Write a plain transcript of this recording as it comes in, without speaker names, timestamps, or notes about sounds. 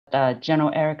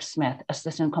General Eric Smith,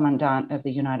 Assistant Commandant of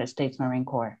the United States Marine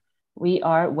Corps. We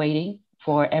are waiting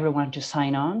for everyone to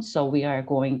sign on, so we are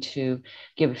going to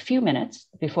give a few minutes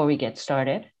before we get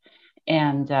started,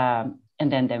 and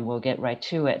then we'll get right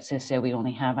to it, since we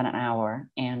only have an hour,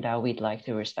 and we'd like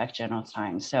to respect General's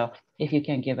time. So if you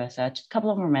can give us a couple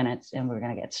of more minutes, and we're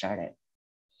going to get started.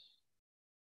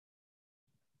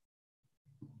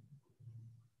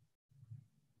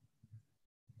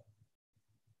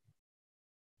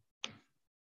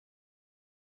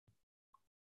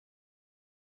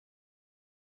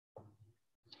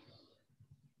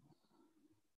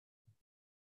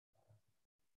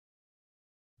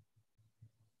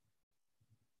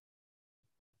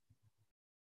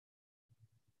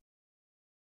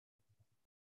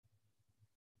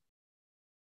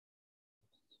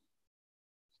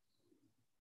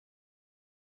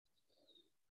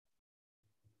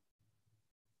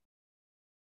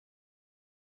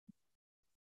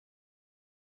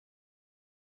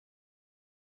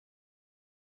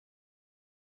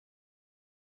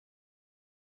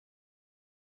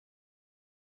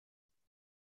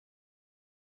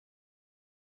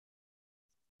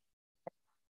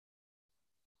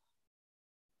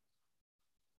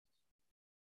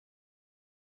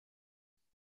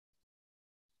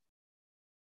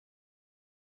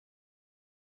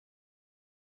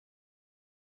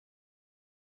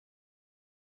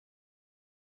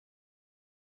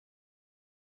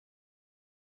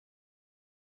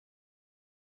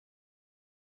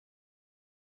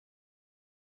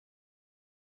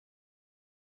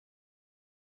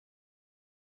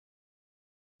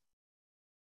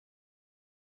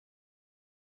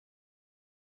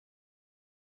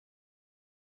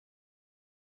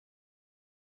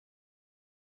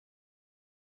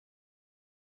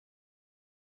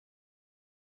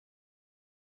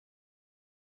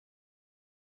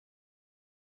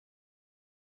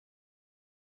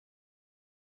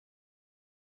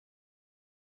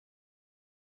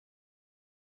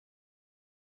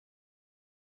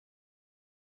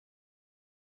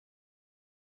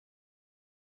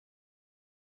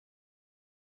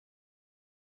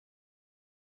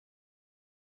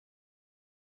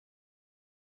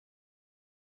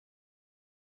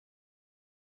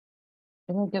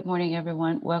 Good morning,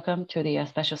 everyone. Welcome to the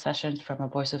special sessions from our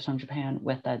Voices from Japan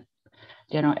with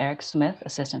General Eric Smith,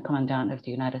 Assistant Commandant of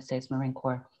the United States Marine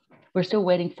Corps. We're still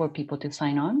waiting for people to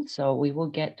sign on, so we will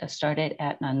get started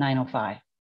at 9:05.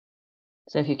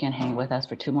 So if you can hang with us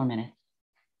for 2 more minutes.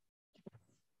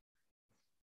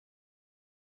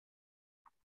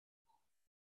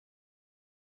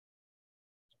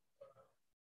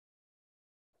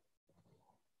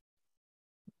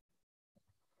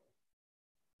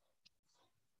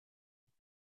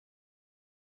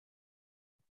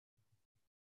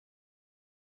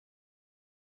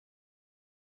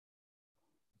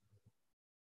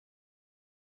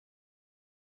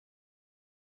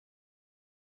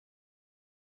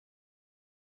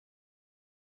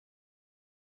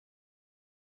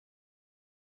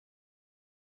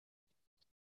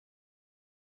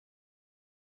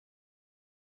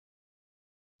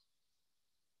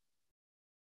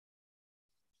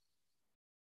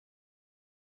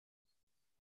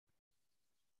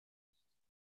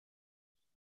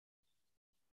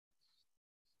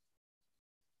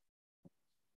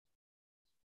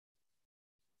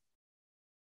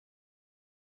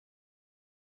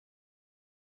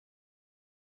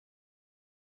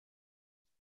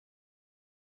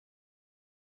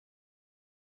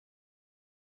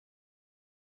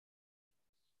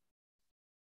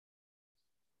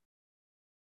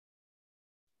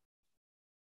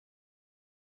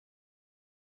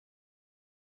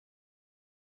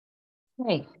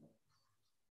 Hey,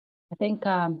 I think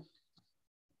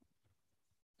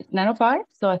it's 9:05,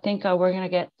 so I think we're gonna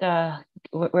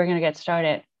get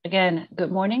started. Again,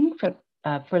 good morning for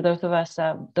those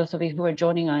of you who are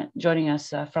joining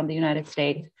us from the United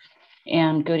States,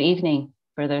 and good evening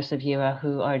for those of you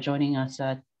who are joining us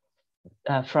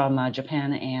from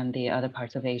Japan and the other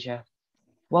parts of Asia.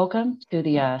 Welcome to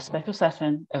the special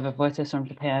session of a Voices from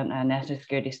Japan National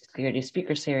Security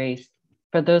Speaker Series.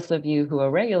 For those of you who are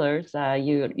regulars,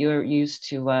 you're used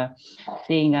to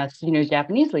seeing senior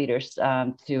Japanese leaders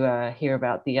to hear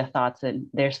about the thoughts and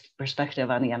their perspective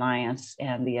on the alliance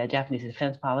and the Japanese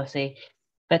defense policy.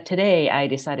 But today I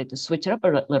decided to switch it up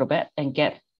a little bit and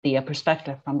get the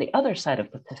perspective from the other side of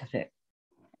the Pacific.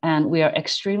 And we are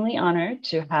extremely honored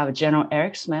to have General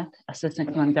Eric Smith,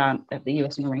 Assistant Commandant of the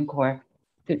U.S. Marine Corps,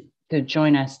 to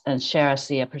join us and share us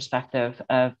the perspective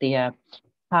of the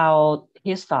how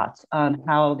his thoughts on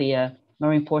how the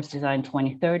Marine Force Design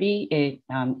 2030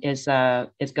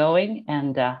 is going,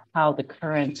 and how the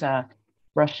current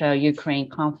Russia-Ukraine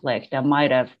conflict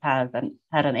might have had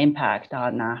an impact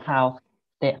on how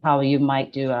you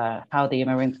might do how the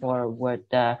Marine Corps would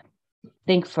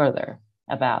think further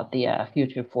about the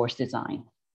future force design.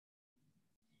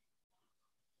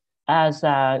 As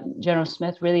General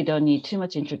Smith, really don't need too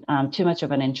much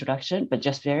of an introduction, but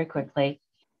just very quickly,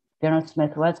 General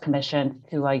Smith was commissioned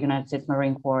to United States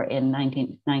Marine Corps in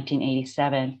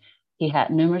 1987. He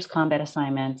had numerous combat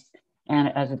assignments,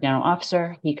 and as a general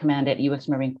officer, he commanded U.S.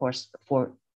 Marine Corps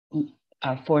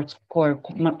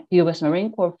U.S.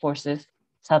 Marine Corps Forces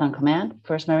Southern Command,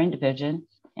 1st Marine Division,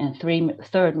 and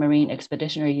 3rd Marine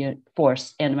Expeditionary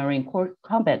Force and Marine Corps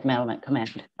Combat Element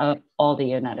Command of all the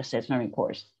United States Marine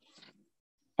Corps.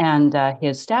 And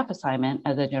his staff assignment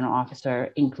as a general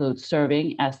officer includes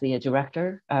serving as the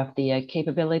director of the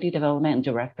Capability Development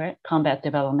Directorate, Combat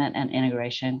Development and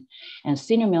Integration, and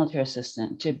senior military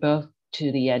assistant to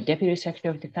the Deputy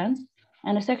Secretary of Defense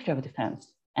and the Secretary of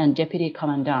Defense, and Deputy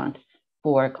Commandant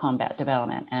for Combat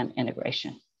Development and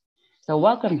Integration. So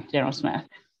welcome, General Smith.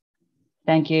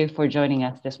 Thank you for joining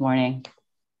us this morning.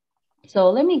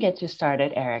 So let me get you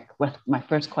started, Eric, with my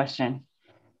first question.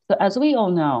 So as we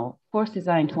all know, Force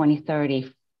Design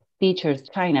 2030 features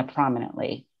China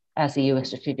prominently as the U.S.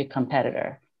 strategic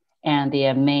competitor and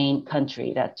the main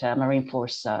country that Marine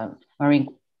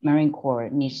Corps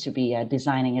needs to be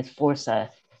designing its force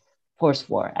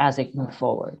for as it moves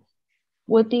forward.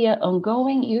 Would the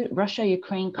ongoing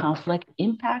Russia-Ukraine conflict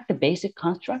impact the basic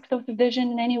construct of the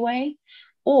vision in any way?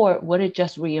 Or would it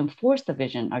just reinforce the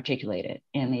vision articulated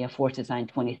in the Force Design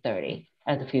 2030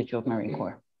 as the future of Marine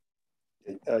Corps?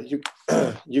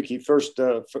 Yuki, first,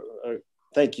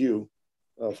 thank you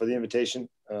for the invitation.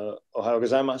 Ohayou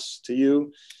gozaimasu to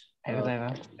you,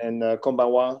 and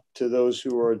konbanwa to those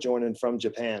who are joining from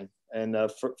Japan. And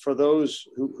for those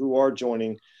who are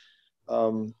joining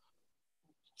from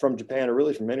Japan, or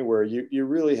really from anywhere, you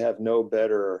really have no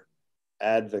better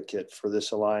advocate for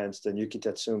this alliance than Yuki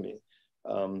Tatsumi.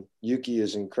 Yuki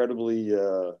is incredibly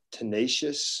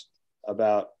tenacious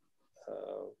about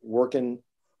working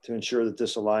to ensure that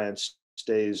this alliance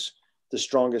stays the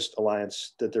strongest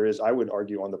alliance that there is, I would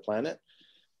argue, on the planet.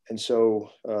 And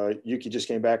so Yuki just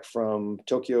came back from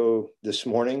Tokyo this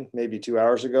morning, maybe 2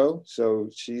 hours ago. So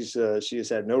she has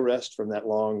had no rest from that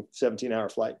long 17-hour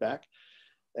flight back.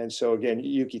 And so again,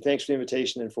 Yuki, thanks for the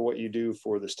invitation and for what you do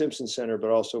for the Stimson Center, but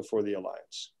also for the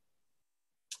alliance.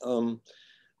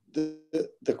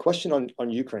 The question on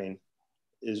Ukraine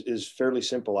is fairly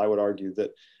simple. I would argue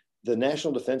that the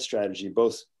National Defense Strategy,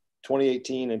 both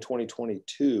 2018 and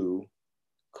 2022,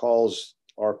 calls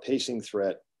our pacing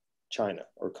threat China,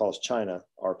 or calls China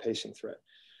our pacing threat.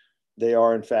 They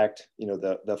are, in fact,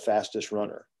 the fastest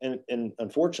runner. And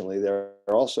unfortunately, they're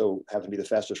also happen to be the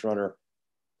fastest runner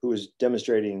who is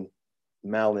demonstrating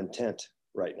malintent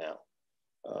right now,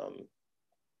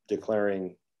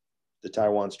 declaring the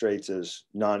Taiwan Straits as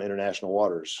non-international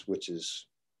waters, which is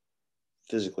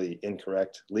physically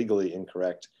incorrect, legally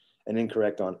incorrect, and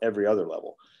incorrect on every other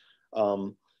level.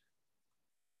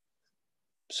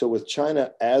 So with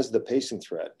China as the pacing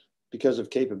threat, because of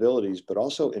capabilities, but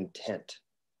also intent,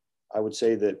 I would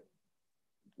say that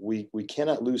we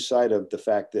cannot lose sight of the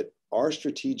fact that our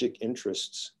strategic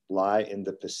interests lie in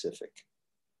the Pacific,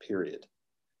 period.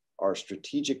 Our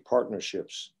strategic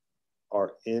partnerships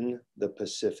are in the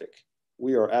Pacific.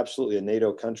 We are absolutely a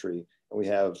NATO country, and we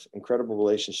have incredible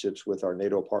relationships with our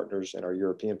NATO partners and our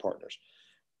European partners.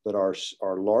 But our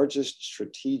largest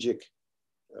strategic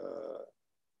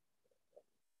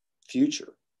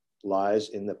future lies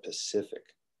in the Pacific.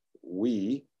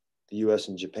 We, the US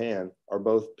and Japan, are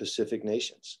both Pacific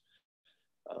nations.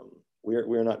 We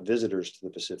are not visitors to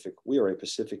the Pacific. We are a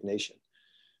Pacific nation.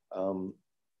 And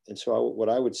so what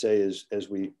I would say is, as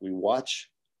we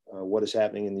watch what is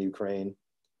happening in the Ukraine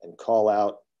and call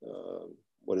out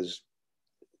what is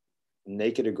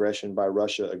naked aggression by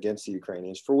Russia against the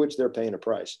Ukrainians, for which they're paying a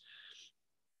price,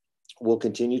 we'll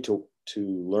continue to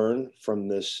learn from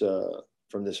this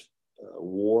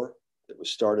war that was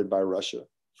started by Russia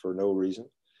for no reason,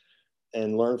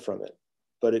 and learn from it.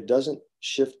 But it doesn't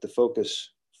shift the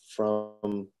focus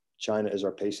from China as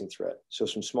our pacing threat. So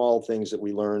some small things that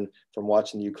we learn from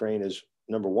watching the Ukraine is,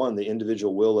 number one, the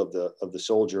individual will of the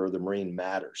soldier or the Marine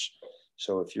matters.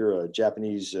 So if you're a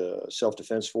Japanese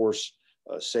self-defense force,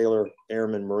 sailor,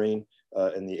 airman, Marine,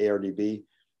 in the ARDB,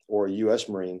 or a US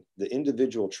Marine, the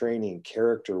individual training,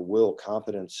 character, will,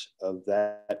 competence of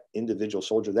that individual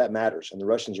soldier, that matters. And the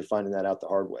Russians are finding that out the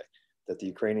hard way, that the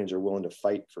Ukrainians are willing to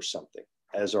fight for something.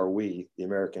 as are we, the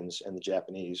Americans and the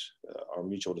Japanese, our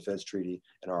mutual defense treaty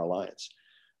and our alliance.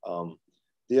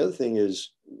 The other thing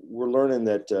is we're learning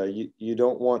that you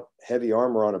don't want heavy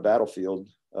armor on a battlefield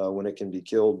when it can be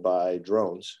killed by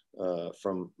drones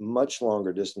from much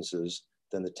longer distances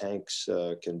than the tanks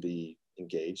can be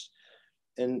engaged.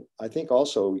 And I think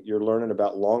also you're learning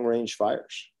about long-range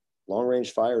fires.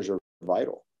 Long-range fires are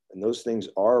vital, and those things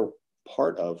are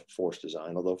part of force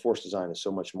design, although force design is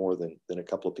so much more than a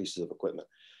couple of pieces of equipment.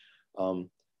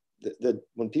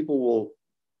 When people will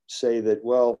say that,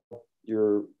 well,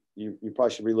 you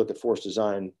probably should relook at force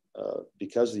design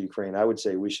because of the Ukraine, I would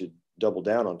say we should double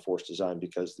down on force design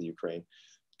because of the Ukraine,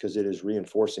 because it is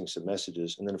reinforcing some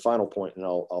messages. And then a final point, and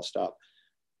I'll stop.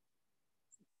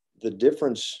 The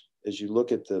difference as you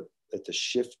look at the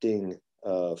shifting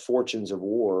fortunes of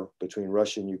war between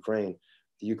Russia and Ukraine,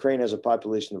 the Ukraine has a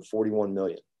population of 41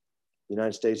 million. The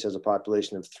United States has a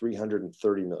population of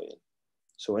 330 million.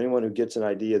 So anyone who gets an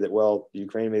idea that, well,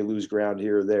 Ukraine may lose ground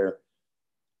here or there,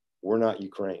 we're not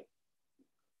Ukraine.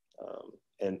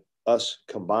 And us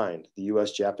combined, the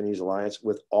US-Japanese alliance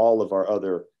with all of our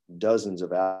other dozens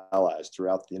of allies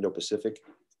throughout the Indo-Pacific,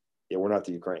 yeah, we're not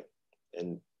the Ukraine.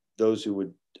 And those who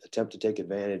would attempt to take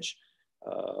advantage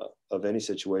of any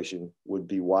situation would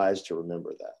be wise to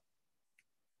remember that.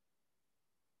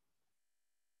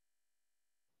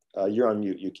 You're on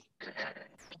mute, Yuki.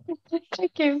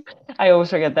 Thank you. I always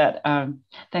forget that.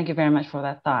 Thank you very much for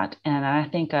that thought. And I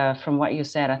think from what you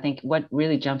said, I think what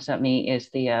really jumps at me is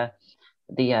the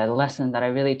lesson that I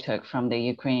really took from the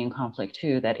Ukrainian conflict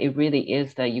too, that it really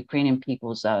is the Ukrainian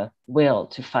people's will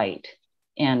to fight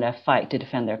and fight to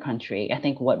defend their country. I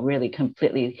think what really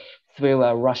completely threw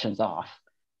Russians off,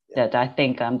 that I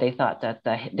think they thought that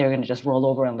they're going to just roll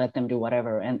over and let them do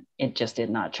whatever, and it just did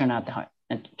not turn out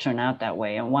that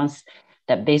way. And once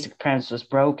that basic premise was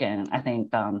broken, I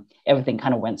think everything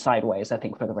kind of went sideways, I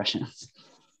think, for the Russians.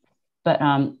 But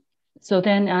so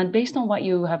then based on what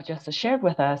you have just shared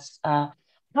with us,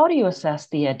 how do you assess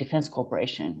the defense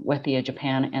cooperation with the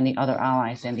Japan and the other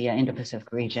allies in the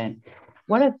Indo-Pacific region?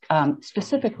 What are,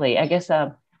 specifically, I guess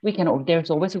there's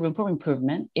always a room for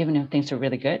improvement, even if things are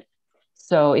really good.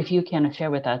 So if you can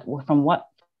share with us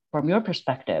from your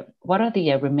perspective, what are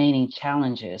the remaining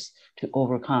challenges to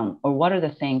overcome, or what are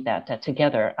the things that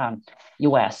together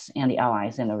US and the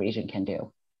allies in the region can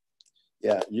do?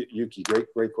 Yeah, Yuki,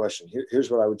 great question. Here's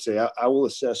what I would say. I will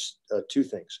assess two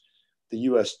things. The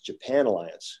US-Japan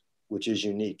alliance, which is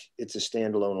unique. It's a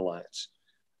standalone alliance.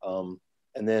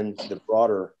 And then the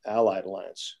broader allied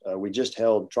alliance. We just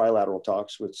held trilateral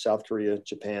talks with South Korea,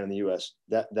 Japan, and the US.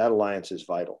 That alliance is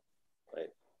vital, right?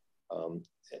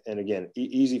 And again,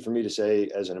 easy for me to say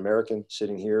as an American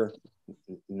sitting here,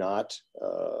 not,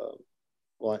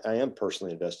 well, I am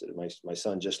personally invested. My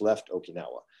son just left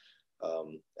Okinawa.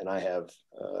 And I have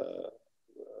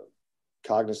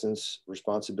cognizance,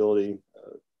 responsibility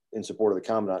in support of the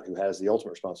Commandant, who has the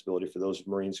ultimate responsibility for those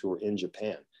Marines who are in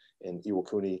Japan, in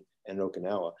Iwakuni and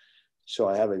Okinawa. So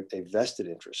I have a vested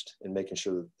interest in making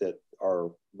sure that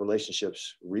our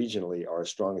relationships regionally are as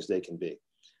strong as they can be.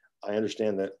 I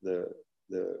understand that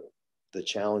the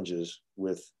challenges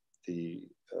with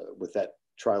that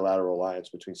trilateral alliance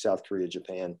between South Korea,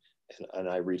 Japan, and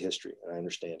I read history and I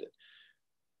understand it.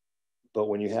 But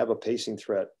when you have a pacing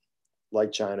threat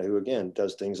like China, who again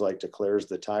does things like declares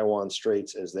the Taiwan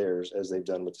Straits as theirs, as they've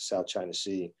done with the South China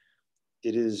Sea,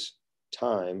 it is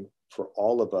time for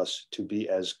all of us to be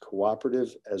as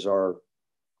cooperative as our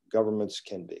governments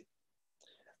can be.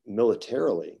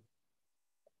 Militarily,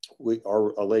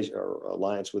 our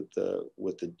alliance with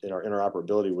in our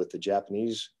interoperability with the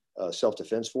Japanese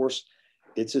self-defense force,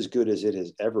 it's as good as it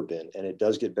has ever been, and it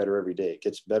does get better every day. It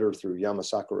gets better through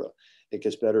Yamasakura. It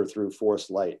gets better through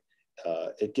Forest Light.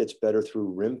 It gets better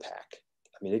through RIMPAC.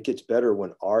 I mean, it gets better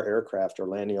when our aircraft are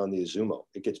landing on the Izumo.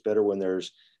 It gets better when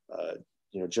there's,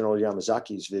 General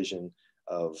Yamazaki's vision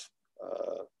of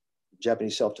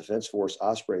Japanese self-defense force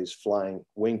Ospreys flying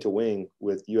wing to wing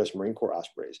with U.S. Marine Corps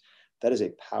Ospreys. That is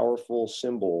a powerful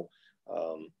symbol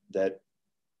that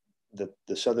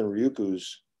the Southern Ryukyus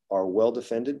are well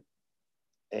defended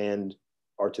and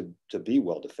are to be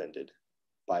well defended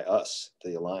by us,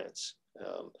 the alliance.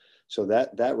 So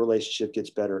that relationship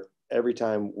gets better every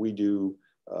time we do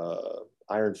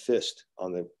Iron Fist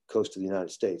on the coast of the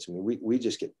United States. I mean, we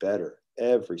just get better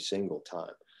every single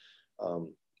time.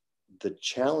 The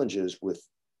challenges with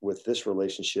this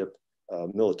relationship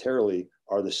militarily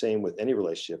are the same with any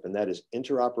relationship, and that is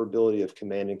interoperability of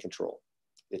command and control.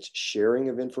 It's sharing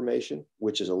of information,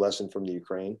 which is a lesson from the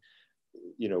Ukraine.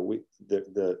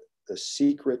 The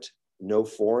secret no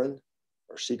foreign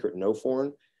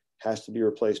has to be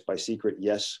replaced by secret,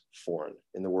 yes, foreign,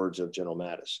 in the words of General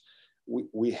Mattis.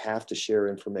 We have to share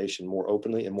information more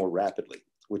openly and more rapidly,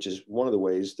 which is one of the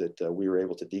ways that we were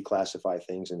able to declassify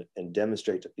things and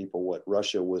demonstrate to people what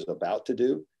Russia was about to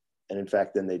do. And in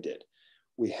fact, then they did.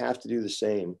 We have to do the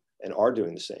same and are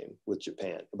doing the same with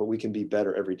Japan, but we can be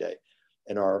better every day.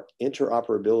 And our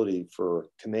interoperability for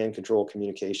command control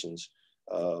communications,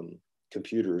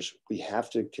 computers, we have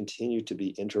to continue to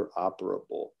be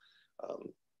interoperable.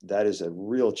 That is a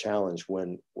real challenge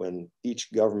when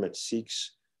each government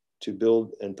seeks to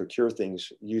build and procure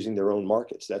things using their own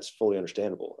markets. That's fully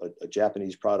understandable. A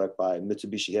Japanese product by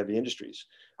Mitsubishi Heavy Industries,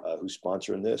 who's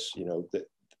sponsoring this,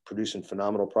 producing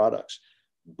phenomenal products.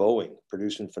 Boeing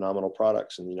producing phenomenal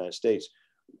products in the United States.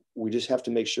 We just have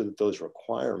to make sure that those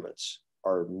requirements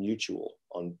are mutual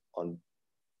on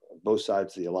both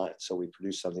sides of the alliance. So we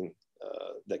produce something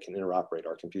that can interoperate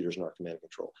our computers and our command and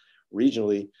control.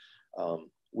 Regionally,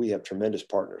 we have tremendous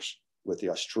partners with the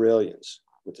Australians,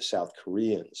 with the South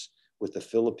Koreans, with the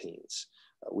Philippines.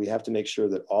 We have to make sure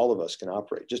that all of us can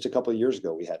operate. Just a couple of years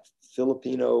ago, we had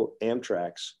Filipino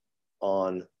Amtraks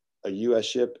on a US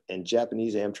ship and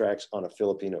Japanese Amtraks on a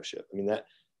Filipino ship. I mean, that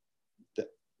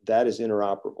is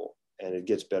interoperable, and it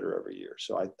gets better every year.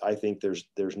 So I think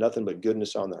there's nothing but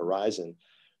goodness on the horizon,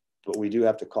 but we do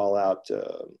have to call out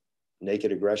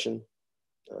naked aggression,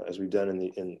 as we've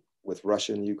done with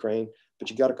Russia and Ukraine.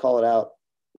 But you got to call it out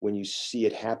when you see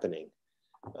it happening,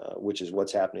 which is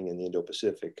what's happening in the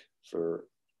Indo-Pacific for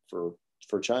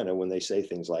China when they say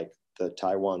things like the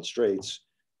Taiwan Straits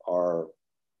are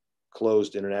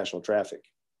closed international traffic.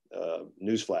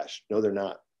 Newsflash, no, they're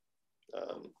not.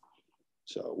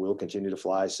 So we'll continue to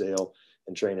fly, sail,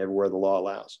 and train everywhere the law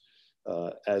allows,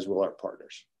 as will our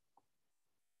partners.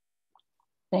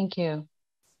 Thank you.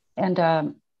 And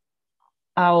this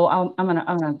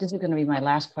is going to be my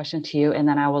last question to you, and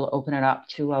then I will open it up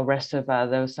to the rest of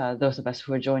those of us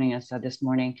who are joining us this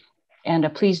morning.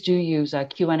 And please do use a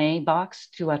Q&A box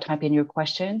to type in your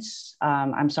questions.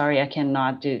 I'm sorry, I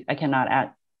cannot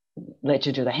let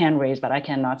you do the hand raise, but I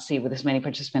cannot see with this many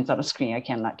participants on the screen. I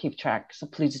cannot keep track. So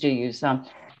please do use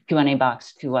Q&A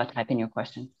box to type in your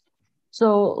question.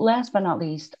 So last but not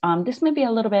least, this may be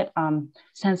a little bit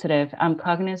sensitive. I'm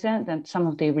cognizant that some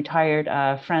of the retired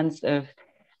friends of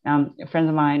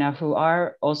mine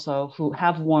who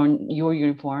have worn your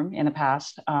uniform in the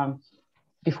past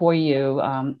before you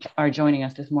are joining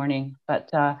us this morning. But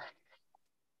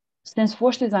since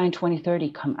Force Design 2030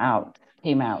 came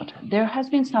out, there has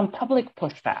been some public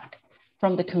pushback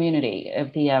from the community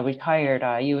of the retired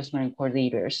U.S. Marine Corps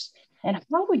leaders. And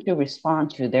how would you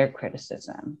respond to their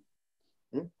criticism?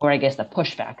 Or I guess the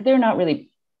pushback? They're not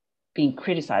really being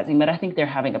criticizing, but I think they're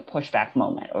having a pushback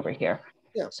moment over here.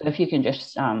 Yeah. So if you can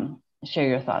just share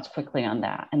your thoughts quickly on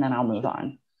that, and then I'll move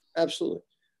on. Absolutely.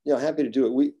 Yeah, happy to do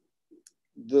it.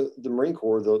 The Marine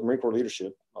Corps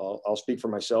leadership, I'll speak for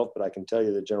myself, but I can tell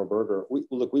you that General Berger,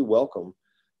 we welcome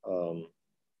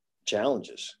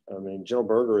challenges. I mean, General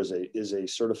Berger is a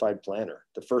certified planner.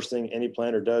 The first thing any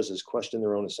planner does is question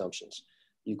their own assumptions.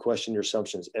 You question your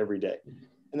assumptions every day.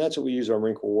 And that's what we use our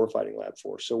Marine Corps Warfighting Lab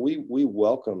for. So we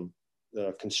welcome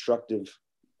constructive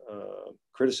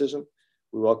criticism.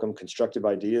 We welcome constructive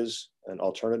ideas and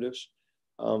alternatives.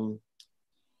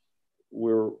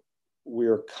 We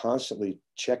are constantly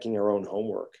checking our own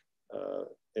homework.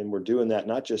 And we're doing that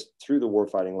not just through the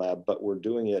Warfighting Lab, but we're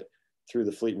doing it through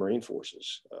the Fleet Marine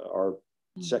Forces. Our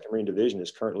 2nd Marine Division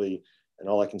is currently, and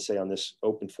all I can say on this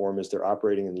open forum is they're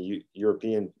operating in the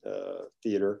European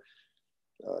theater,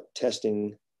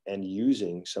 testing and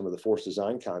using some of the force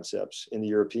design concepts in the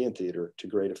European theater to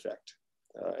great effect.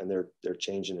 And they're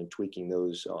changing and tweaking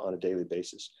those on a daily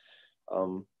basis.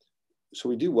 So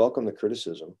we do welcome the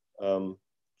criticism.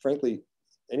 Frankly,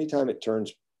 anytime it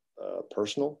turns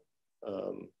personal,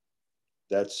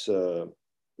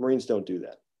 Marines don't do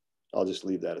that. I'll just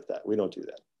leave that at that. We don't do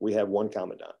that. We have one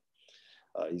commandant.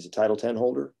 He's a Title 10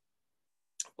 holder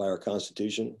by our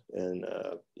Constitution. And,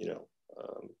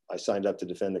 I signed up to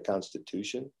defend the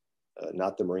Constitution,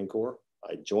 not the Marine Corps.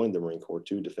 I joined the Marine Corps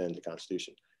to defend the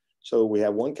Constitution. So we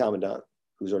have one commandant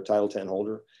who's our Title 10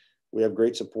 holder. We have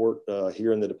great support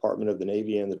here in the Department of the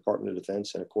Navy and the Department of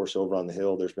Defense. And of course, over on the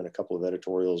Hill, there's been a couple of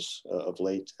editorials of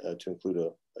late to include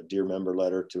a Dear Member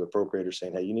letter to appropriators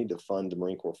saying, hey, you need to fund the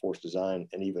Marine Corps Force Design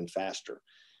and even faster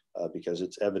because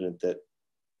it's evident that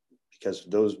because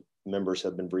those members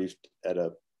have been briefed at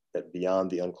beyond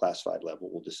the unclassified level,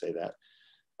 we'll just say that.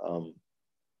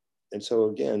 And so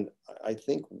again, I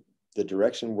think the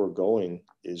direction we're going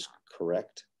is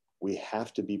correct. We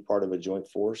have to be part of a joint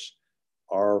force.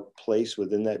 Our place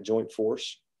within that joint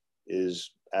force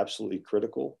is absolutely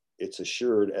critical. it's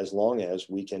assured as long as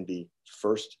we can be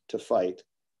first to fight,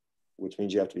 which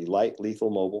means you have to be light, lethal,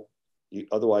 mobile.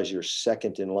 Otherwise, you're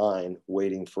second in line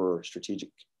waiting for strategic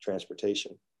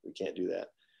transportation. We can't do that.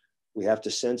 We have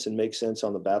to sense and make sense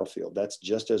on the battlefield. That's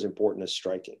just as important as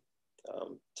striking.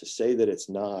 To say that it's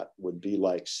not would be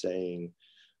like saying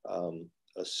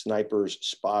a sniper's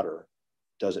spotter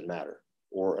doesn't matter,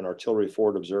 or an artillery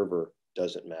forward observer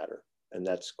doesn't matter. And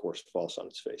that's, of course, false on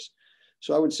its face.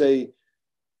 So I would say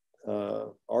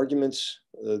arguments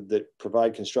that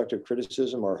provide constructive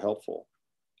criticism are helpful.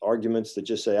 Arguments that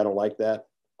just say, I don't like that,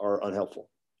 are unhelpful,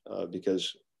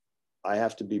 because I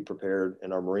have to be prepared,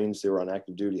 and our Marines that are on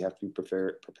active duty have to be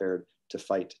prepared to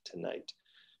fight tonight.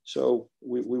 So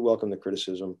we welcome the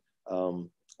criticism.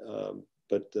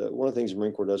 But one of the things the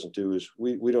Marine Corps doesn't do is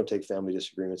we don't take family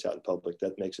disagreements out in public.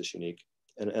 That makes us unique.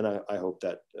 And I hope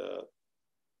that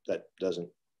that doesn't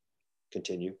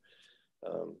continue.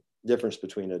 Difference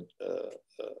between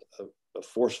a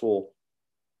forceful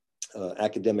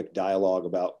academic dialogue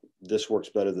about this works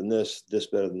better than this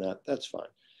better than that, that's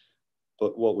fine.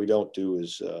 But what we don't do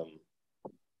is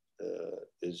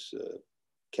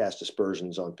cast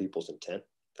aspersions on people's intent.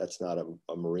 That's not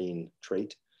a Marine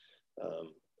trait.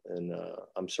 And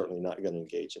I'm certainly not going to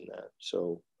engage in that.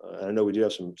 So I know we do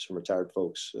have some retired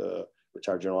folks,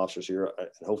 retired general officers here, and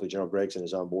hopefully General Gregson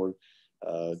is on board.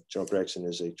 General Gregson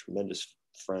is a tremendous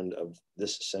friend of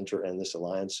this center and this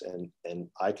alliance, and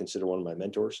I consider one of my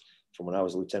mentors from when I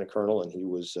was a lieutenant colonel, and he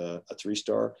was a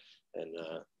 3-star, and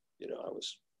I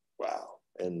was wow.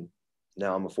 And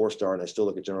now I'm a 4-star, and I still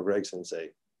look at General Gregson and say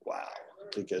wow,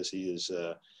 because he's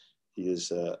a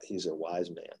wise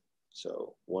man.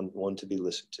 So one to be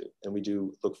listened to, and we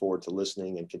do look forward to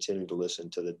listening and continuing to listen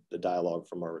to the dialogue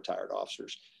from our retired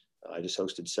officers. I just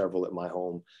hosted several at my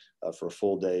home for a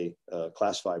full day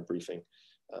classified briefing,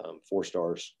 4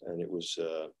 stars, and it was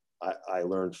I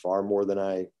learned far more than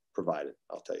I provided.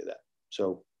 I'll tell you that.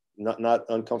 So not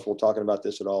uncomfortable talking about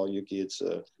this at all, Yuki. It's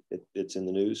in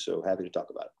the news, so happy to talk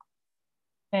about it.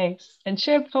 Thanks. And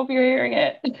Chip, hope you're hearing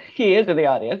it. He is in the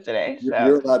audience today. So.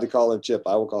 You're allowed to call him Chip.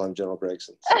 I will call him General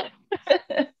Gregson. So.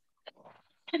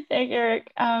 Thank you,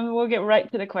 Eric. We'll get right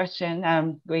to the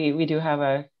question. We do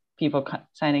have people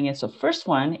signing in. So first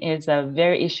one is a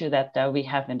very issue that we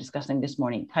have been discussing this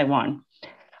morning, Taiwan.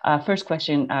 First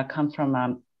question comes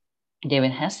from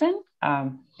David Hessen.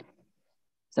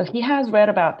 So he has read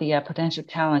about the potential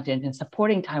challenges in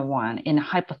supporting Taiwan in a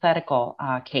hypothetical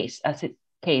case,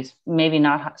 maybe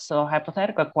not so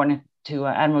hypothetical according to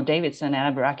Admiral Davidson and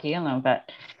Admiral Aquilino,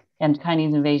 and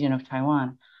Chinese invasion of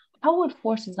Taiwan. How would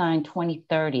Force Design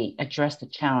 2030 address the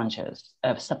challenges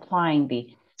of supplying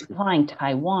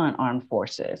Taiwan armed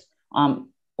forces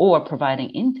or providing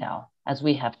intel, as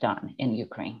we have done in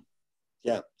Ukraine?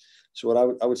 Yeah. So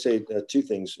what I would say 2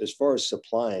 things. As far as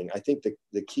supplying, I think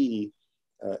the key,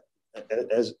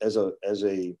 as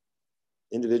a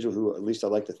individual who, at least I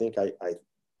like to think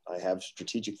I have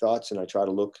strategic thoughts, and I try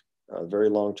to look very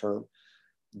long term.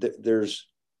 There's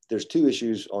 2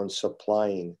 issues on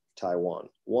supplying Taiwan.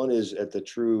 One is at the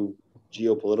true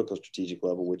geopolitical strategic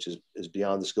level, which is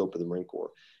beyond the scope of the Marine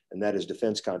Corps, and that is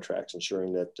defense contracts,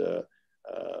 ensuring that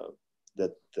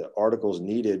that the articles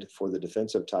needed for the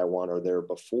defense of Taiwan are there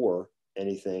before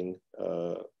anything,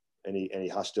 any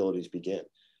hostilities begin,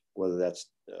 whether that's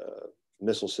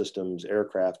missile systems,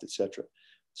 aircraft, etc.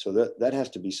 So that has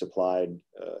to be supplied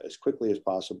as quickly as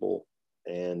possible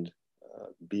and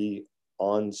be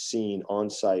on scene, on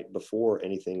site before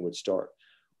anything would start.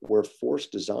 Where Force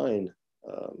Design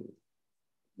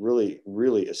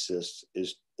really assists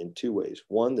is in 2 ways.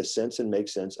 One, the sense and make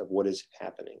sense of what is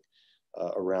happening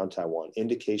around Taiwan,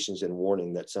 indications and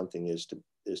warning that something is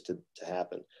to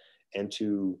happen, and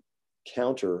to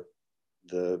counter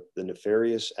the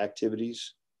nefarious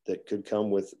activities that could come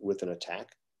with an attack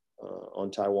on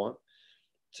Taiwan,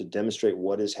 to demonstrate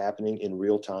what is happening in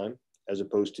real time, as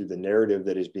opposed to the narrative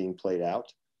that is being played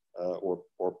out or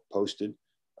posted.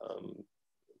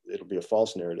 It'll be a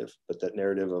false narrative, but that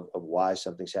narrative of why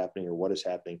something's happening or what is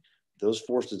happening, those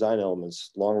Force Design elements,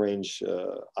 long-range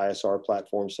ISR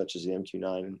platforms such as the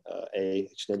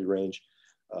MQ-9A extended range,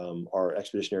 our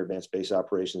Expeditionary Advanced Base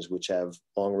Operations, which have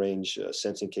long-range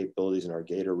sensing capabilities, and our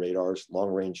Gator radars,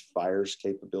 long-range fires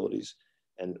capabilities.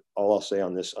 And all I'll say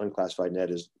on this unclassified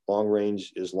net is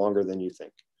long-range is longer than you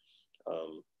think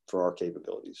for our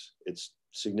capabilities. It's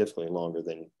significantly longer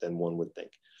than one would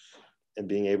think. And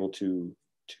being able to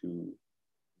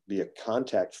be a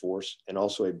contact force and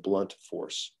also a blunt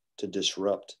force to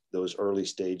disrupt those early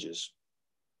stages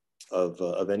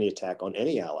of any attack on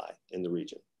any ally in the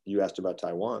region. You asked about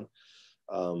Taiwan,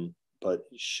 but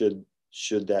should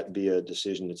should that be a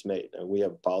decision that's made. And we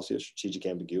have a policy of strategic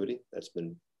ambiguity that's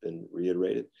been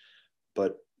reiterated,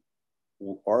 but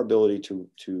our ability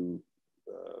to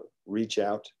reach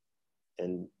out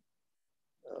and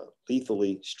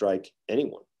lethally strike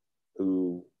anyone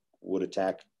who would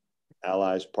attack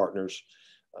allies, partners,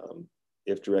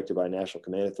 if directed by a national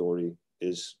command authority,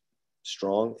 is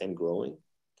strong and growing.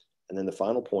 And then the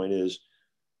final point is,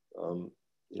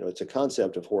 it's a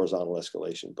concept of horizontal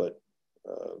escalation, but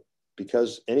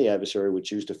because any adversary would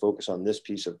choose to focus on this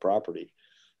piece of property,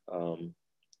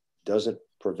 doesn't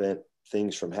prevent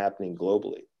things from happening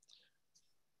globally.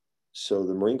 So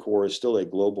the Marine Corps is still a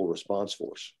global response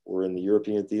force. We're in the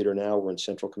European theater now, we're in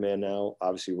Central Command now,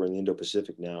 obviously we're in the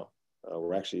Indo-Pacific now.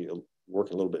 We're actually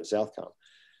working a little bit in SOUTHCOM.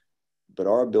 But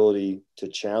our ability to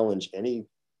challenge any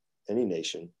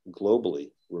nation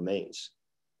globally remains,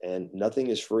 and nothing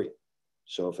is free.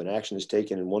 So if an action is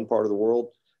taken in one part of the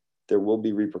world, there will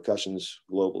be repercussions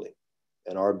globally.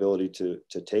 And our ability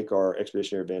to take our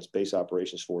Expeditionary Advanced Base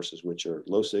Operations forces, which are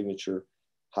low signature,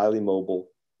 highly mobile,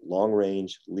 long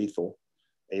range, lethal,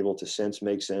 able to sense,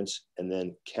 make sense, and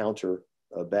then counter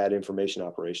bad information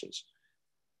operations.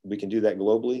 We can do that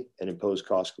globally and impose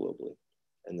costs globally.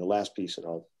 And the last piece, and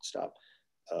I'll stop,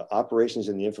 operations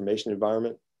in the information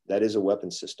environment, that is a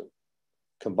weapons system.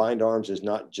 Combined arms is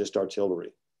not just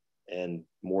artillery and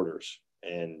mortars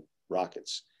and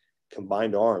rockets.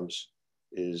 Combined arms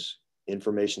is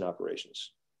information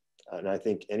operations. And I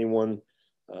think anyone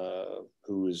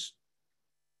who is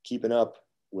keeping up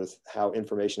with how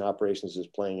information operations is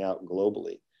playing out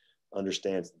globally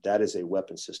understands that is a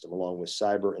weapons system, along with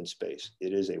cyber and space.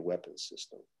 It is a weapons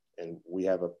system. And we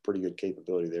have a pretty good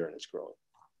capability there, and it's growing.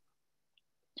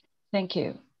 Thank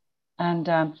you. And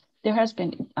there has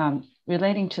been,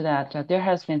 relating to that,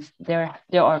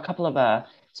 there are a couple of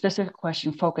specific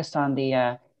questions focused on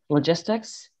the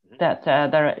logistics that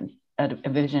are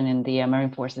envisioned in the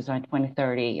Marine Force Design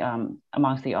 2030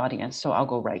 amongst the audience. So I'll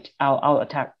go right. I'll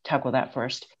tackle that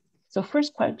first. So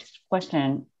first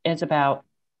question is about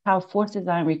how force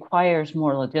design requires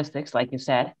more logistics, like you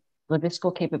said,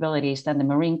 logistical capabilities than the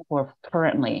Marine Corps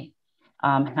currently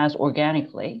has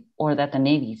organically, or that the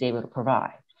Navy is able to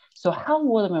provide. So how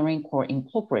will the Marine Corps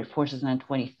incorporate Force Design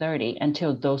 2030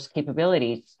 until those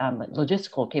capabilities,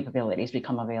 logistical capabilities,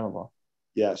 become available?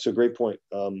 Yeah, so great point.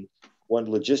 One,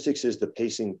 logistics is the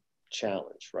pacing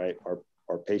challenge, right?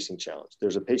 Our pacing challenge.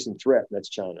 There's a pacing threat, and that's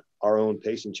China. Our own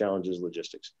pacing challenge is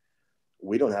logistics.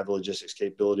 We don't have the logistics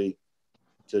capability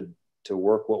to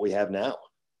work what we have now.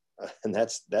 And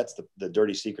that's the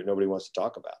dirty secret nobody wants to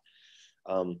talk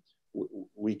about.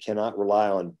 We cannot rely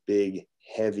on big,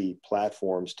 heavy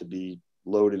platforms to be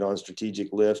loaded on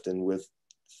strategic lift, and with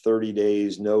 30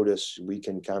 days notice, we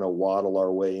can kind of waddle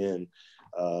our way in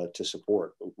to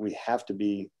support. We have to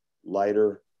be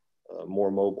lighter,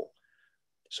 more mobile.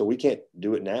 So we can't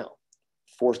do it now.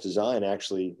 Force design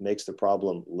actually makes the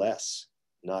problem less,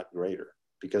 not greater,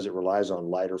 because it relies on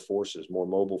lighter forces, more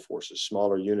mobile forces,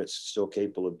 smaller units still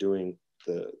capable of doing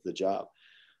the job.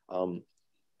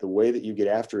 The way that you get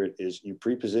after it is you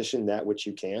pre-position that which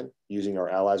you can using our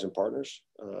allies and partners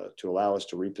to allow us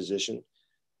to reposition.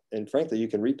 And frankly, you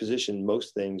can reposition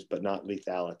most things, but not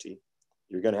lethality.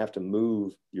 You're going to have to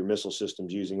move your missile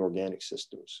systems using organic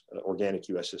systems, organic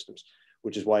US systems,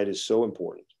 which is why it is so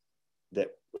important that,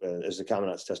 as the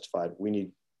commandants testified, we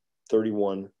need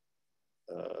 31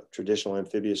 traditional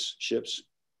amphibious ships,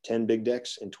 10 big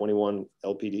decks, and 21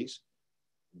 LPDs.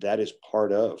 That is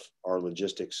part of our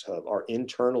logistics hub, our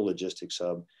internal logistics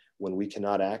hub, when we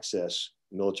cannot access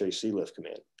military sea lift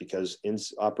command, because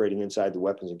operating inside the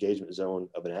weapons engagement zone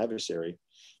of an adversary,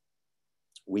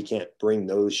 we can't bring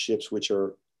those ships, which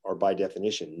are by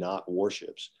definition not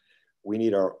warships. We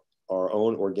need our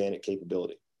own organic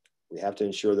capability. We have to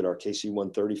ensure that our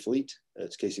KC-130 fleet,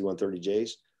 that's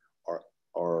KC-130Js,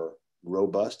 are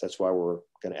robust. That's why we're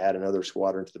going to add another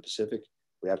squadron to the Pacific.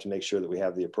 We have to make sure that we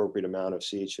have the appropriate amount of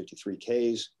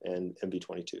CH-53Ks and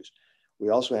MB-22s. We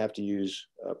also have to use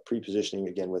pre-positioning,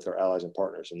 again, with our allies and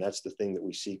partners. And that's the thing that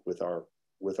we seek with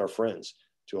our friends,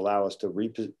 to allow us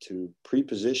to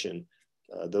pre-position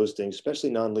those things, especially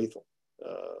non-lethal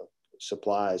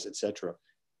supplies, et cetera.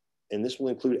 And this will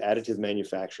include additive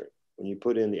manufacturing. When you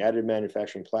put in the additive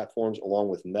manufacturing platforms along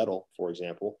with metal, for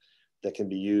example, that can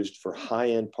be used for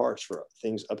high-end parts, for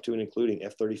things up to and including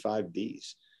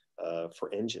F-35Bs,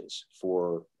 for engines,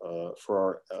 for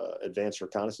our advanced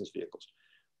reconnaissance vehicles.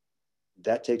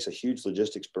 That takes a huge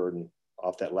logistics burden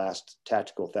off that last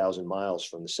tactical 1,000 miles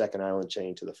from the second island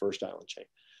chain to the first island chain.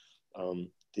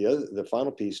 The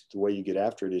final piece, the way you get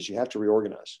after it, is you have to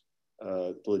reorganize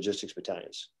the logistics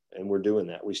battalions, and we're doing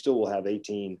that. We still will have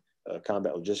 18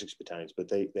 combat logistics battalions, but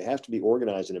they have to be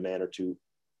organized in a manner to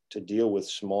deal with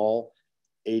small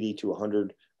 80 to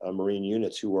 100 Marine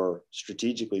units who are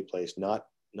strategically placed, not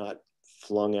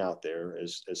flung out there,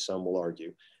 as some will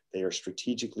argue. They are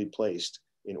strategically placed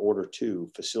in order to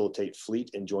facilitate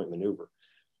fleet and joint maneuver.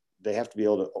 They have to be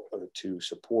able to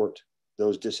support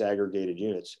those disaggregated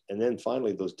units. And then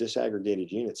finally, those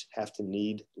disaggregated units have to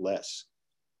need less.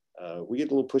 We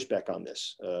get a little pushback on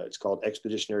this. It's called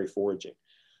expeditionary foraging.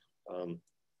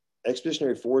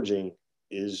 Expeditionary foraging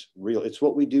is real. It's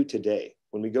what we do today.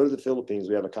 When we go to the Philippines,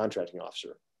 we have a contracting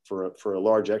officer for a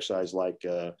large exercise like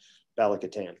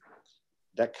Balikatan.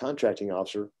 That contracting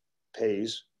officer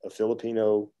pays a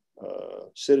Filipino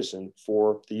citizen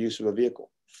for the use of a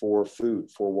vehicle, for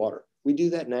food, for water. We do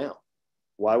that now.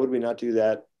 Why would we not do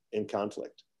that in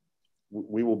conflict?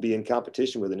 We will be in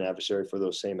competition with an adversary for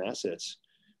those same assets.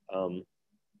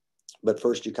 But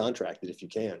first you contract it if you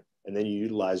can, and then you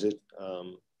utilize it,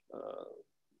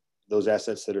 those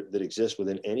assets that exist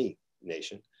within any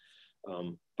nation,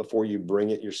 before you bring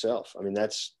it yourself. I mean,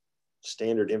 that's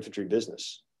standard infantry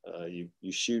business.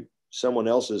 You shoot someone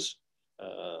else's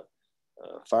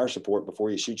fire support before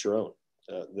you shoot your own.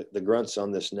 The grunts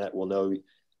on this net will know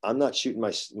I'm not shooting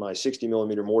my 60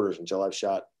 millimeter mortars until I've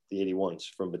shot the 81s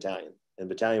from battalion. And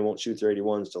battalion won't shoot their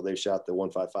 81s until they've shot the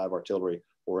 155 artillery,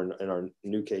 or in our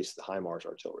new case, the HIMARS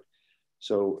artillery.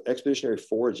 So expeditionary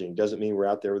foraging doesn't mean we're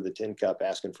out there with a tin cup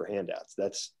asking for handouts.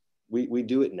 We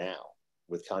do it now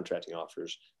with contracting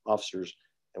officers.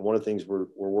 And one of the things we're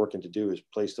working to do is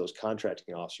place those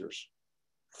contracting officers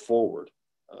forward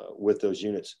with those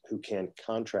units who can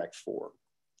contract for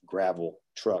gravel,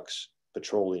 trucks,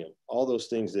 petroleum, all those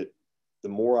things that the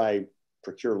more I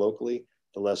procure locally,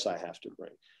 the less I have to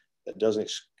bring. That doesn't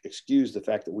excuse the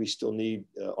fact that we still need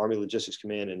Army Logistics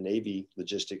Command and Navy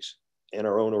Logistics and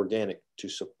our own organic to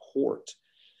support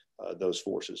those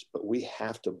forces. But we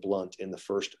have to blunt in the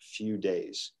first few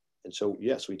days. And so,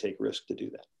 yes, we take risk to do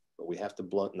that, but we have to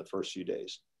blunt in the first few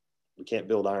days. We can't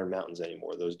build iron mountains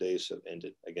anymore. Those days have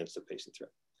ended against the pacing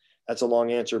threat. That's a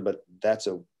long answer, but that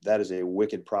is a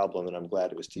wicked problem, and I'm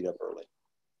glad it was teed up early.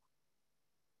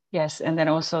 Yes, and then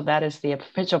also that is the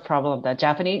potential problem that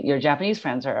your Japanese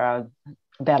friends are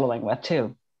battling with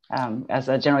too, as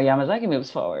General Yamazaki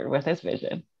moves forward with his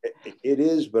vision. It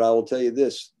is, but I will tell you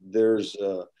this: there's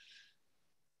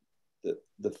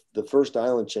the first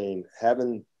island chain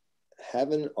having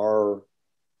our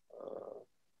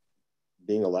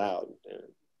being allowed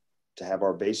to have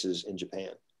our bases in Japan,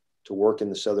 to work in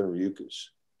the southern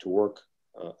Ryukyus, to work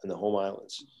in the home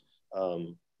islands,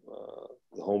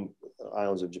 the home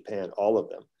islands of Japan, all of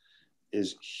them,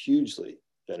 is hugely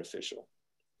beneficial,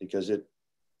 because it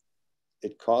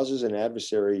causes an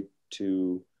adversary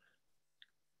to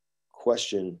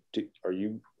question, are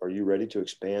you ready to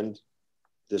expand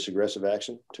this aggressive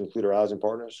action to include our allies and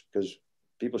partners? Because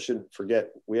people shouldn't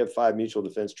forget, we have 5 mutual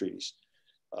defense treaties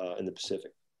in the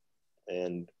Pacific,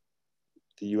 and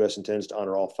the U.S. intends to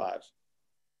honor all 5.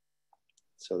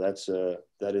 So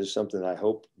that is something I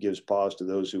hope gives pause to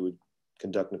those who would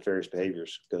conduct nefarious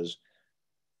behaviors, because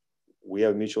we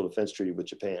have a mutual defense treaty with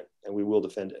Japan, and we will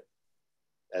defend it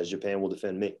as Japan will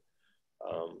defend me.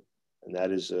 And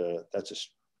that is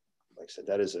like I said,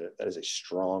 that is a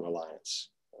strong alliance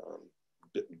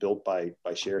built by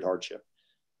shared hardship,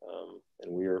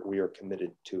 and we are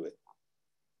committed to it.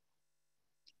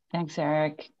 Thanks,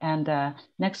 Eric. And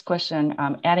next question,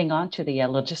 adding on to the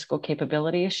logistical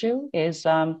capability issue, is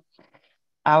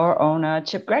our own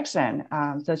Chip Gregson.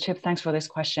 So Chip, thanks for this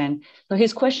question. So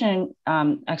his question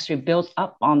actually builds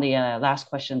up on the last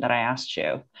question that I asked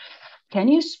you. Can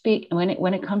you speak,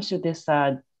 when it comes to this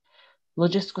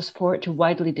logistical support to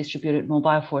widely distributed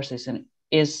mobile forces, and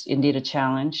is indeed a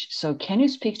challenge. So can you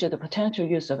speak to the potential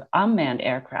use of unmanned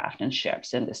aircraft and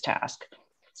ships in this task?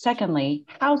 Secondly,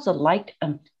 how's the light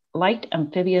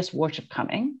amphibious warship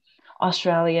coming?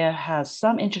 Australia has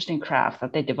some interesting craft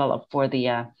that they developed for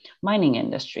the mining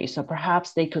industry. So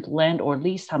perhaps they could lend or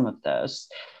lease some of those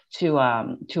to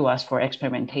us for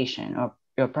experimentation,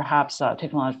 or perhaps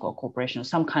technological cooperation,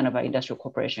 some kind of an industrial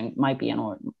cooperation might be in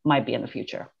the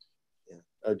future.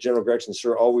 Yeah. General Gregson,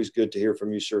 sir, always good to hear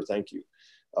from you, sir. Thank you.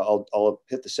 I'll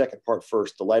hit the second part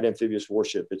first. The light amphibious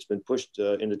warship, it's been pushed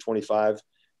into 25.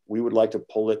 We would like to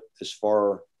pull it as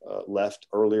far left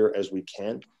earlier as we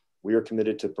can. We are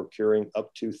committed to procuring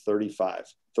up to 35,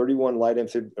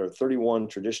 31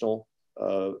 traditional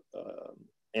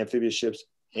amphibious ships,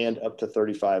 and up to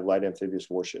 35 light amphibious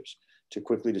warships to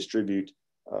quickly distribute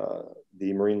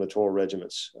the Marine littoral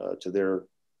regiments to their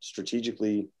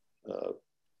strategically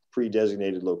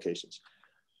pre-designated locations.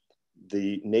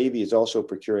 The Navy is also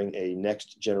procuring a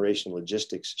next generation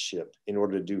logistics ship in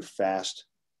order to do fast,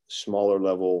 smaller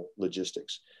level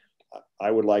logistics.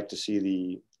 I would like to see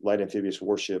the light amphibious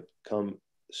warship come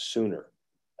sooner,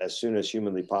 as soon as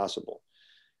humanly possible.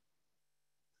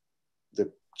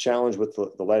 The challenge with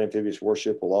the light amphibious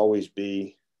warship will always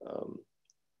be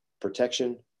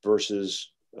protection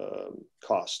versus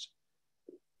cost.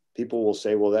 People will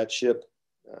say, well, that ship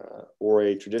or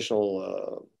a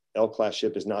traditional L-class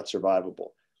ship is not survivable.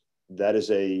 That's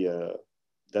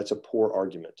a poor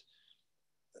argument.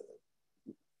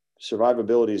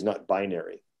 Survivability is not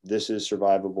binary. This is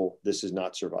survivable, this is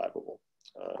not survivable.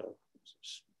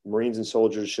 Marines and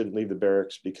soldiers shouldn't leave the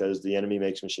barracks because the enemy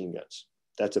makes machine guns.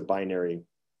 That's a binary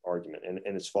argument, and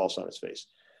it's false on its face.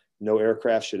 No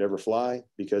aircraft should ever fly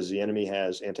because the enemy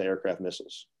has anti-aircraft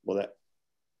missiles. Well,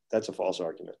 that's a false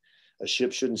argument. A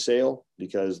ship shouldn't sail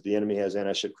because the enemy has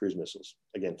anti-ship cruise missiles.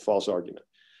 Again, false argument.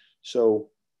 So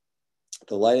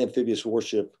the light amphibious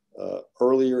warship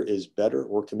earlier is better.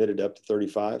 We're committed up to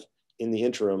 35. In the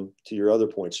interim, to your other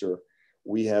point, sir,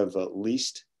 we have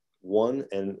leased one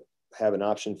and have an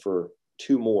option for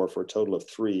 2 more for a total of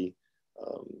 3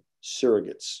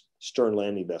 surrogates, stern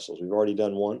landing vessels. We've already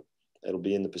done 1. It'll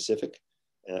be in the Pacific,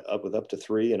 up to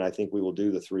 3, and I think we will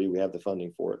do the 3. We have the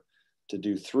funding for it. To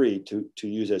do 3 to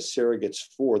use as surrogates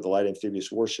for the light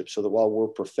amphibious warship, so that while we're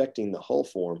perfecting the hull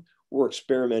form, we're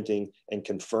experimenting and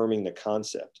confirming the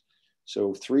concept.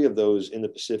 So 3 of those in the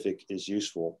Pacific is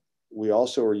useful. We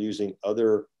also are using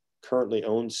other currently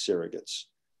owned surrogates,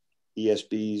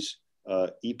 ESBs,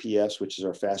 EPFs, which is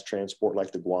our fast transport,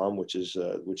 like the Guam, which is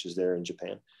there in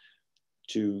Japan,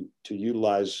 to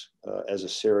utilize as a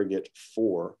surrogate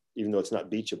for, even though it's not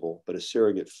beachable, but a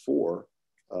surrogate for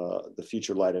the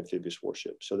future light amphibious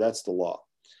warship. So that's the law.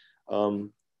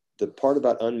 The part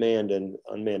about unmanned and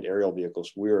unmanned aerial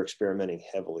vehicles, we're experimenting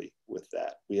heavily with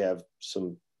that. We have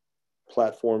some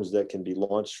platforms that can be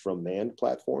launched from manned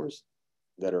platforms,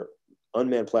 that are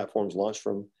unmanned platforms launched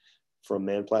from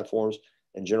manned platforms.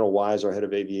 And General Wise, our head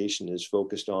of aviation, is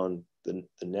focused on the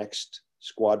next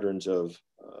squadrons of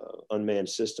unmanned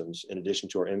systems, in addition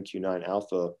to our MQ-9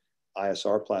 Alpha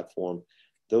ISR platform.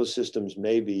 Those systems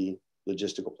may be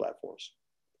logistical platforms.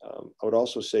 I would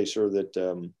also say, sir,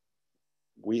 that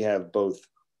we have both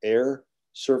air,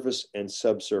 surface, and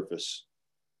subsurface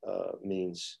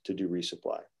means to do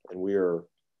resupply. And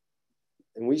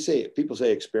people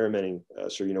say experimenting,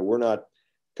 sir, we're not a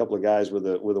couple of guys with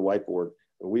a whiteboard.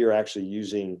 We are actually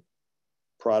using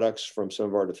products from some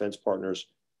of our defense partners,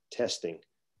 testing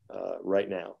right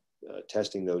now,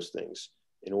 testing those things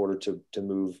in order to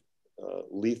move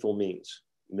lethal means,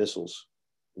 missiles,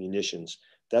 munitions.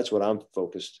 That's what I'm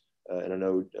focused. And I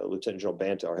know Lieutenant General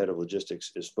Banta, our head of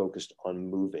logistics, is focused on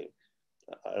moving.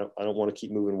 I don't want to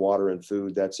keep moving water and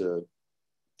food.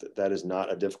 That is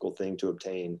not a difficult thing to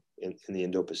obtain in the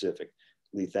Indo-Pacific.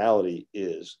 Lethality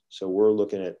is. So we're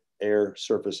looking at air,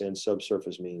 surface, and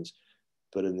subsurface means.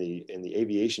 But in the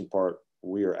aviation part,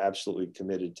 we are absolutely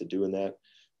committed to doing that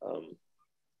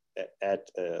at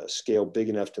a scale big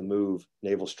enough to move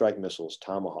naval strike missiles,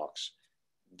 Tomahawks.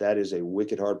 That is a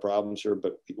wicked hard problem, sir,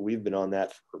 but we've been on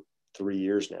that for 3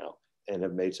 years now and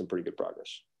have made some pretty good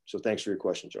progress. So thanks for your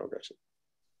question, General Gregson.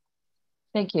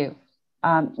 Thank you.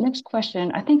 Next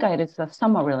question, I think it is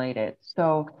somewhat related.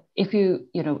 So if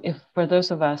for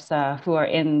those of us who are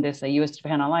in this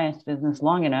U.S.-Japan alliance business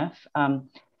long enough,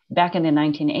 back in the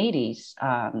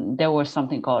 1980s, there was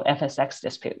something called FSX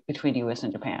dispute between U.S.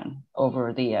 and Japan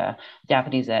over the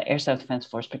Japanese Air Self-Defense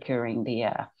Force procuring the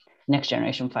next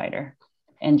generation fighter.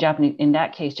 And in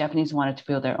that case, Japanese wanted to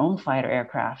build their own fighter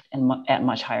aircraft at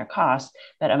much higher cost,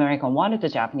 but America wanted the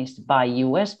Japanese to buy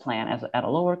U.S. plan at a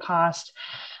lower cost.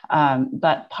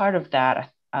 But part of that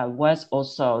was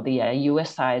also the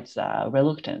U.S. side's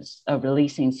reluctance of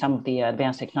releasing some of the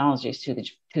advanced technologies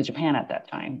to Japan at that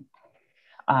time.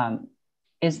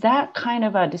 Is that kind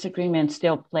of a disagreement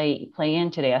still play in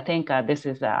today? I think this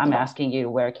is, I'm asking you to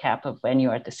wear a cap of when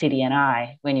you're at the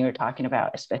CDNI, when you're talking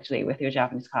about, especially with your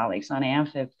Japanese colleagues on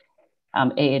amphib,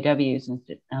 AAWs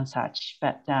and such.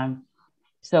 But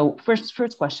so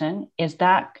first question, is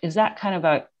that kind of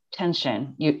a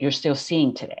tension you're still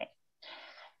seeing today?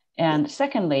 And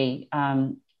secondly,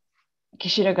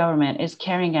 Kishida government is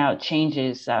carrying out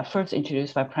changes first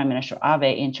introduced by Prime Minister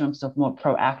Abe in terms of more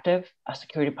proactive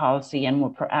security policy and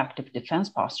more proactive defense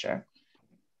posture.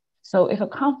 So if a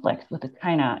conflict with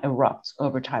China erupts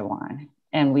over Taiwan,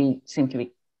 and we seem to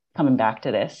be coming back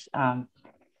to this,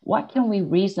 what can we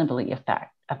reasonably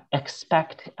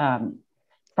expect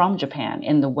from Japan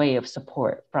in the way of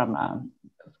support from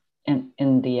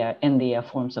in the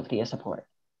forms of the support?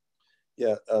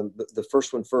 Yeah, the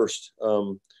first one first.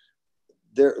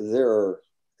 There are,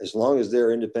 as long as there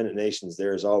are independent nations,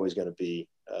 there is always going to be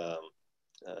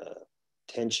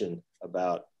tension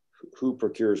about who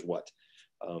procures what.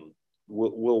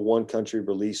 Will one country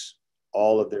release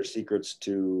all of their secrets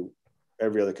to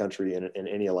every other country in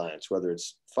any alliance, whether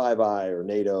it's Five Eye or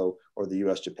NATO or the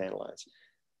U.S.-Japan alliance?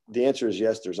 The answer is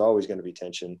yes. There's always going to be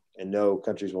tension, and no,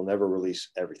 countries will never release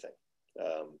everything.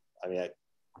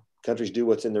 Countries do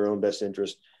what's in their own best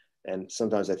interest, and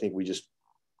sometimes I think we just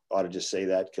ought to just say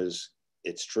that because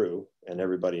it's true and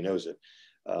everybody knows it.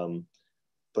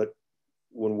 But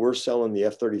when we're selling the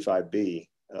F-35B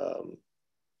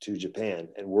to Japan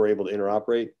and we're able to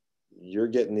interoperate, you're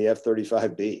getting the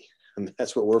F-35B. I mean,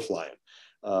 that's what we're flying.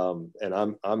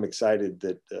 And I'm excited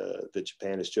that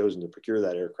Japan has chosen to procure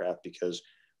that aircraft, because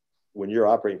when you're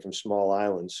operating from small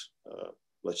islands,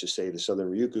 let's just say the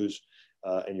Southern Ryukyus,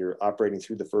 and you're operating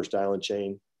through the first island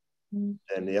chain,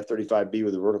 and the F-35B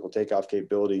with a vertical takeoff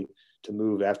capability to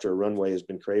move after a runway has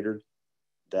been cratered,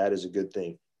 that is a good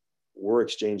thing. We're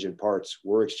exchanging parts.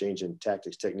 We're exchanging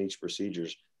tactics, techniques,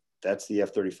 procedures. That's the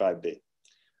F-35B.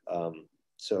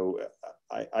 So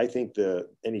I think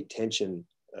any tension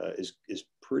is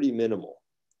pretty minimal,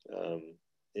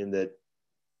 in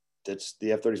that's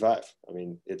the F-35. I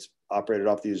mean, it's operated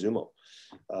off the Izumo.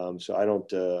 So I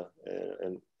don't,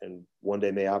 and one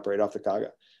day may operate off the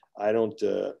Kaga. I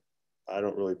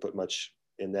don't really put much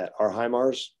in that. Our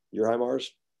HIMARS, your HIMARS,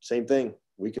 same thing.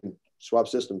 We can swap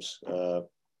systems.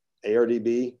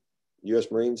 ARDB,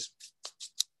 U.S. Marines,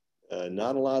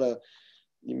 not a lot of,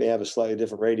 you may have a slightly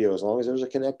different radio as long as there's a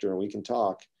connector and we can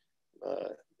talk.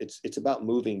 It's about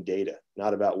moving data,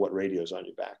 not about what radio's on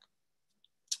your back.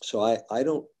 So I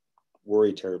don't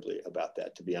worry terribly about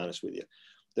that, to be honest with you.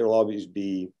 There will always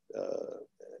be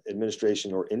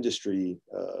administration or industry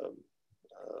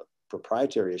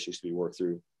proprietary issues to be worked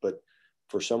through. But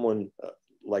for someone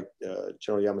like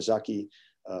General Yamazaki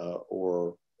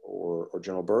or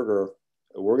General Berger,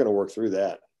 we're going to work through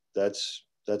that. That's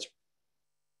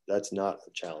not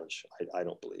a challenge, I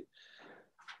don't believe.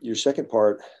 Your second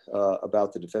part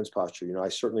about the defense posture, I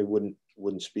certainly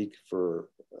wouldn't speak for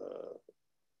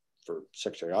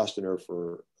Secretary Austin or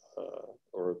for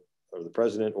the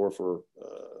president or for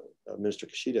Minister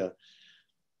Kishida.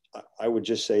 I would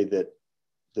just say that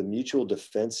the mutual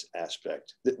defense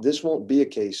aspect, this won't be a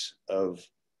case of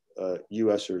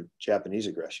U.S. or Japanese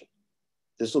aggression.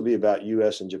 This will be about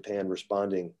U.S. and Japan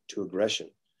responding to aggression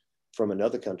from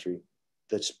another country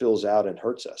that spills out and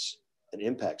hurts us and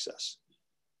impacts us.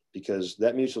 Because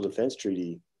that mutual defense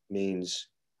treaty means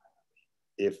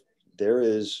if there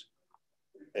is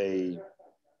a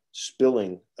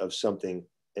spilling of something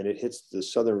and it hits the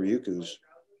Southern Ryukyus,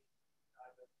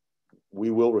 we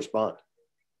will respond.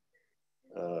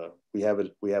 We have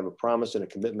a promise and a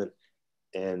commitment,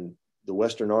 and the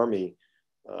Western Army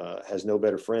has no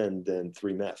better friend than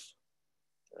 3MEF.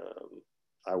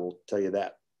 I will tell you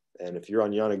that. And if you're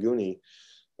on Yonaguni,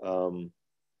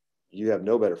 you have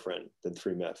no better friend than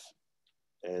 3MEF.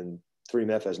 And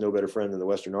 3MEF has no better friend than the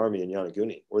Western Army in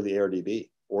Yonaguni or the ARDB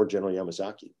or General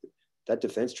Yamazaki. That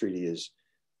defense treaty is,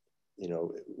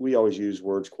 we always use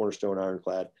words, cornerstone,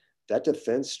 ironclad. That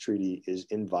defense treaty is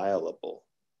inviolable.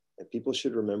 And people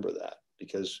should remember that,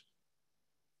 because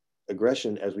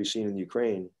aggression, as we've seen in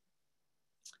Ukraine,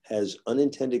 has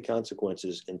unintended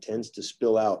consequences and tends to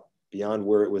spill out beyond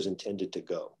where it was intended to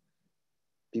go.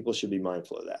 People should be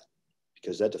mindful of that,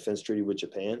 because that defense treaty with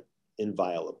Japan,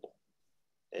 inviolable.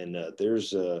 And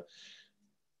there's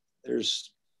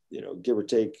give or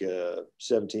take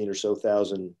 17 or so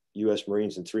thousand U.S.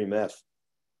 Marines in 3MEF,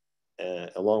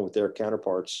 along with their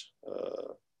counterparts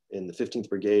in the 15th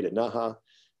Brigade at Naha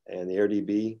and the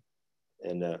ARDB,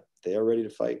 and they are ready to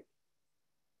fight.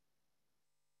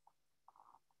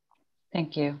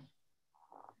 Thank you.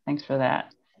 Thanks for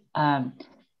that.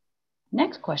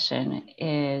 Next question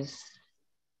is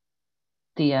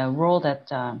the role that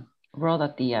the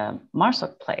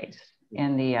MARSOC plays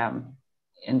in the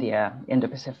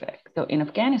Indo-Pacific. So in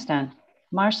Afghanistan,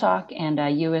 MARSOC and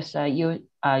U.S.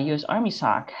 Army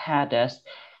SOC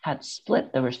had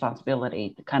split the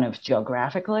responsibility kind of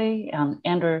geographically.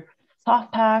 Under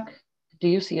SOFPAC, do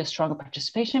you see a stronger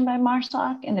participation by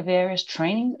MARSOC in the various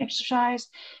training exercise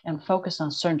and focus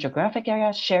on certain geographic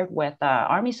areas shared with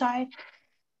Army side?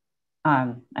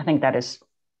 I think that is.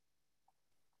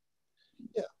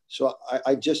 Yeah, so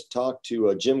I just talked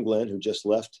to Jim Glenn, who just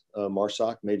left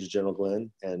MARSOC, Major General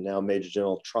Glenn, and now Major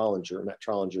General Trollinger. Matt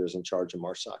Trollinger is in charge of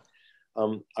MARSOC.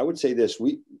 I would say this,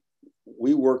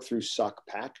 we work through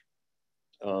SOCPAC,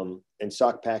 and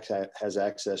SOCPAC has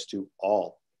access to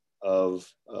all of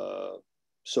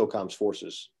SOCOM's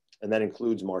forces, and that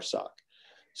includes MARSOC.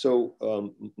 So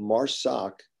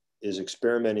MARSOC is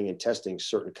experimenting and testing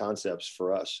certain concepts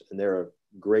for us, and they're a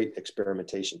great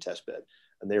experimentation test bed,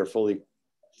 and they are fully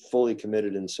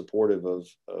committed and supportive of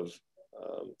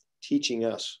teaching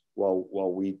us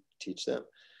while we teach them.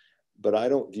 But I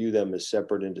don't view them as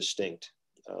separate and distinct.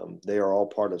 They are all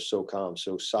part of SOCOM.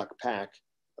 So SOCPAC,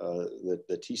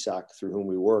 the TSOC through whom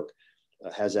we work,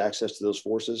 has access to those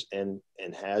forces and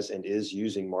is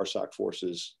using MARSOC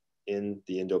forces in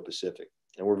the Indo-Pacific.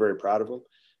 And we're very proud of them.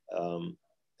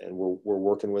 And we're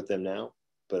working with them now.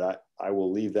 But I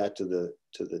will leave that to the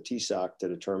TSOC to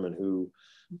determine who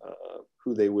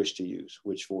they wish to use,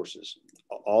 which forces,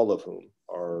 all of whom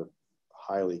are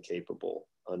highly capable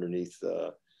underneath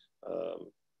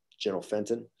General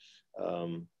Fenton.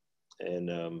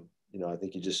 I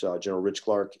think you just saw General Rich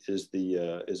Clark is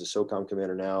a SOCOM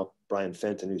commander now. Brian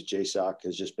Fenton, who's JSOC,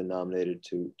 has just been nominated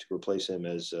to replace him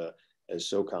as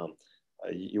SOCOM.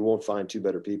 You won't find two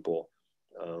better people.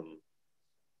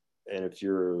 And if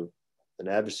you're an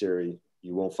adversary,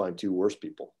 you won't find two worse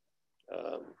people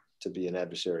to be an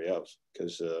adversary of,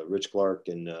 because Rich Clark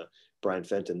and Brian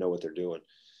Fenton know what they're doing.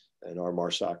 And our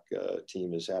MARSOC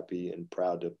team is happy and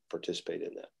proud to participate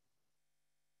in that.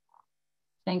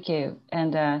 Thank you.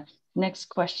 And next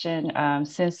question,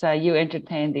 since you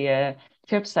entertained the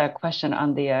TRIPS question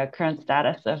on the current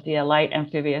status of the light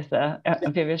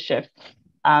amphibious ships,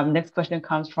 next question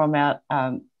comes from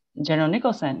General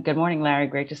Nicholson. Good morning, Larry.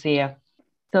 Great to see you.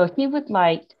 So he would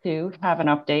like to have an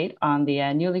update on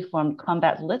the newly formed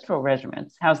combat littoral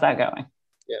regiments. How's that going?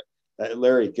 Yeah,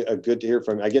 Larry, good to hear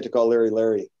from you. I get to call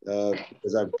Larry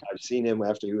because I've seen him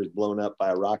after he was blown up by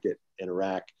a rocket in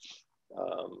Iraq,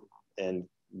 and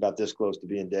about this close to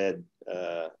being dead.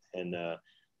 And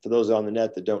for those on the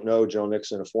net that don't know, General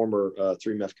Nixon, a former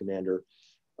 3MEF commander,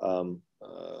 and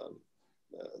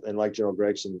like General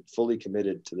Gregson, fully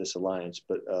committed to this alliance.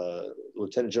 But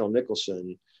Lieutenant General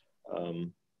Nicholson,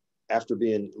 after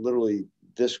being literally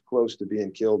this close to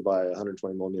being killed by a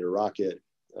 120 millimeter rocket,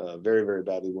 very, very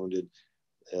badly wounded,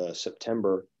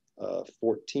 September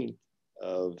 14th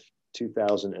of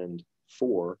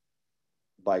 2004,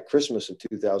 by Christmas of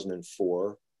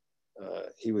 2004,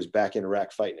 he was back in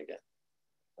Iraq fighting again.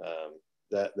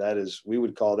 That is, we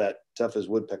would call that tough as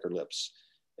woodpecker lips.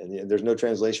 And there's no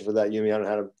translation for that, Yumi. I don't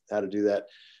know how to do that.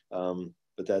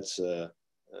 But that's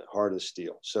hard as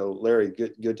steel. So Larry,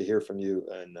 good to hear from you.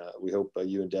 And we hope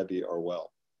you and Debbie are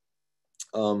well.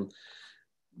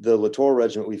 The Littoral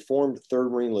Regiment, we formed 3rd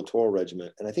Marine Littoral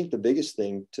Regiment. And I think the biggest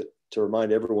thing to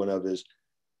remind everyone of is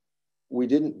we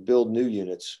didn't build new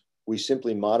units. We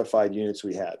simply modified units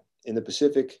we had. In the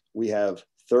Pacific, we have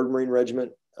 3rd Marine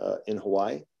Regiment in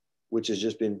Hawaii, which has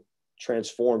just been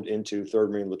transformed into 3rd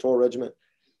Marine Littoral Regiment.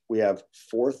 We have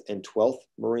 4th and 12th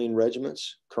Marine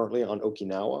Regiments currently on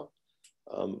Okinawa,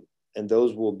 and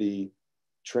those will be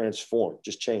transformed,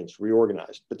 just changed,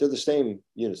 reorganized. But they're the same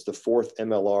units, the 4th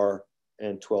MLR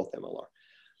and 12th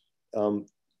MLR.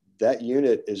 That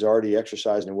unit is already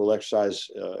exercised and will exercise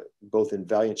both in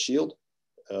Valiant Shield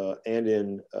and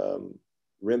in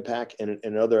RIMPAC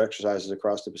and other exercises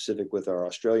across the Pacific with our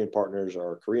Australian partners,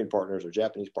 our Korean partners, our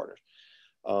Japanese partners.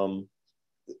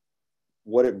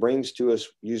 What it brings to us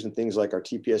using things like our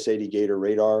TPS-80 Gator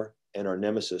radar and our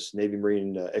Nemesis, Navy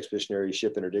Marine Expeditionary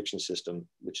Ship Interdiction System,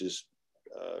 which is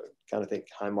kind of think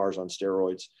HIMARS on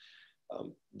steroids.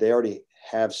 They already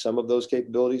have some of those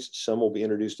capabilities. Some will be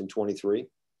introduced in 23.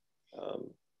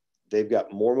 They've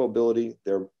got more mobility.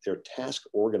 They're task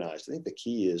organized. I think the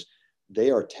key is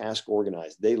they are task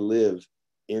organized. They live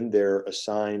in their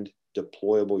assigned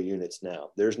deployable units now.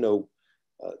 There's no,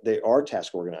 they are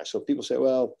task organized. So if people say,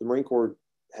 well, the Marine Corps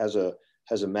has a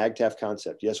MAGTF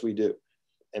concept. Yes, we do.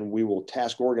 And we will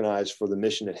task organize for the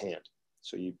mission at hand.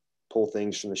 So you pull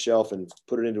things from the shelf and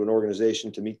put it into an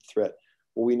organization to meet the threat.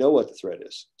 Well, we know what the threat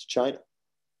is. It's China.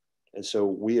 And so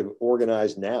we have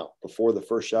organized now before the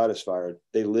first shot is fired.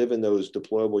 They live in those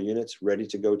deployable units ready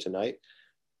to go tonight.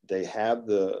 They have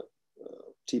the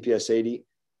TPS-80.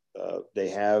 They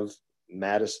have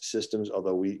MADIS systems,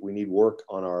 although we need work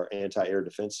on our anti-air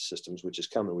defense systems, which is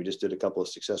coming. We just did a couple of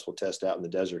successful tests out in the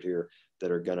desert here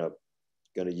that are gonna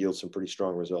yield some pretty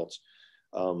strong results.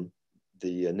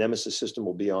 The Nemesis system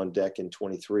will be on deck in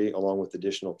 23, along with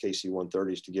additional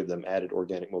KC-130s to give them added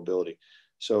organic mobility.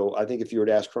 So I think if you were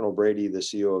to ask Colonel Brady, the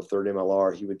CEO of 3rd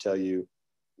MLR, he would tell you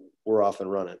we're off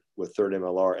and running with 3rd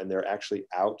MLR, and they're actually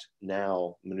out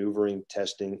now maneuvering,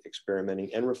 testing,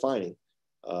 experimenting, and refining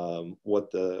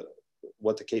what the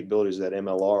capabilities of that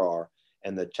MLR are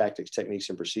and the tactics, techniques,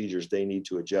 and procedures they need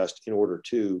to adjust in order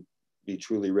to be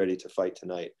truly ready to fight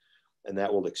tonight. And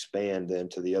that will expand then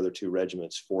to the other two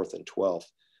regiments, 4th and 12th,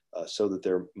 so that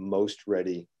they're most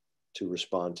ready to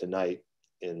respond tonight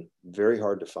in very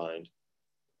hard to find,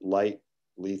 light,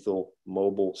 lethal,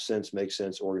 mobile, make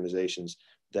sense organizations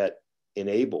that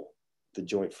enable the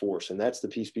joint force. And that's the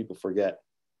piece people forget.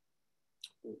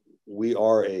 We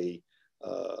are a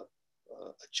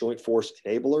joint force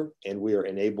enabler, and we are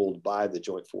enabled by the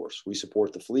joint force. We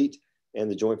support the fleet and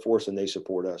the joint force, and they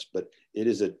support us. But it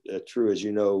is a true, as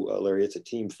you know, Larry, it's a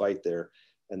team fight there,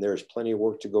 and there's plenty of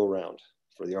work to go around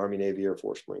for the Army, Navy, Air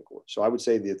Force, Marine Corps. So I would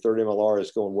say the 3rd MLR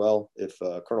is going well. If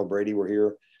Colonel Brady were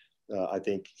here, I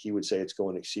think he would say it's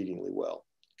going exceedingly well,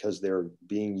 because they're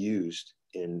being used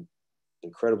in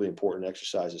incredibly important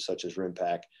exercises such as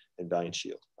RIMPAC and Valiant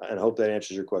Shield. And I hope that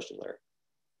answers your question, Larry.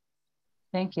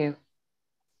 Thank you.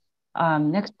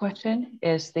 Next question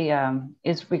is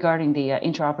regarding the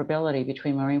interoperability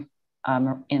between Marine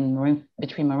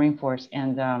Force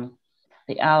and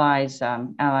the allies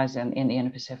in the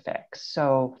Indo-Pacific.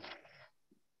 So,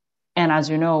 and as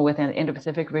you know, within the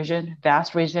Indo-Pacific region,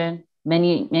 vast region,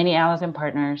 many allies and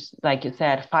partners, like you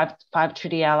said, five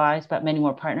treaty allies, but many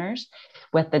more partners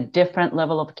with a different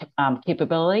level of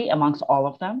capability amongst all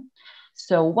of them.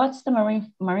 So what's the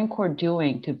Marine Corps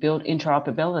doing to build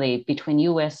interoperability between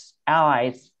U.S.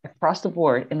 allies across the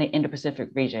board in the Indo-Pacific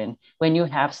region when you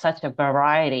have such a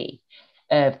variety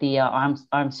of the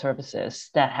armed services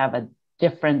that have a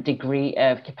different degree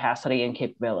of capacity and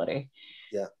capability?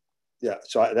 Yeah.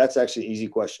 So that's actually an easy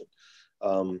question.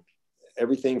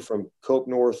 Everything from Cope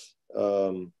North,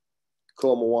 Koa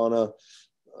Moana,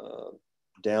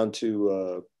 down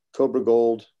to Cobra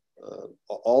Gold,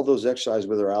 all those exercises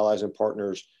with our allies and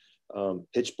partners,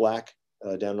 Pitch Black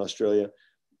down in Australia.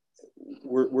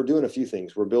 We're doing a few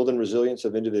things. We're building resilience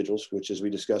of individuals, which, as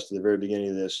we discussed at the very beginning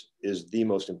of this, is the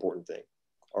most important thing.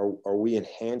 Are we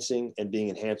enhancing and being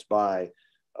enhanced by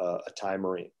a Thai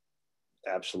Marine?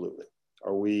 Absolutely.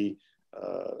 Are we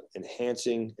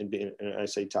enhancing and being, and I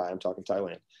say Thai, I'm talking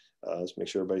Thailand. Let's make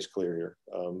sure everybody's clear here.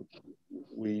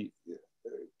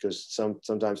 Because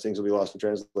sometimes things will be lost in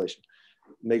translation.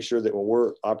 Make sure that when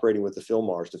we're operating with the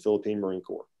PhilMARS, the Philippine Marine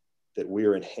Corps, that we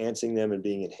are enhancing them and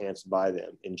being enhanced by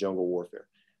them in jungle warfare.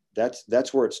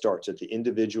 That's where it starts, at the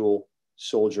individual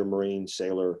soldier, Marine,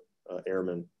 sailor,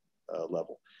 airman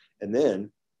level. And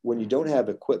then when you don't have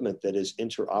equipment that is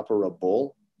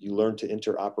interoperable, you learn to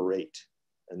interoperate.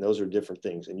 And those are different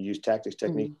things. And you use tactics,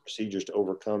 techniques, procedures to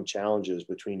overcome challenges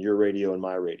between your radio and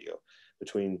my radio,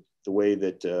 between the way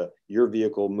that your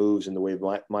vehicle moves and the way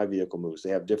my vehicle moves.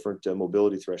 They have different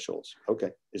mobility thresholds.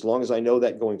 Okay, as long as I know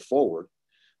that going forward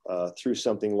through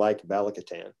something like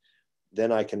Balikatan,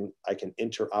 then I can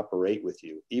interoperate with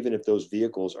you, even if those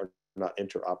vehicles are not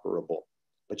interoperable.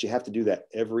 But you have to do that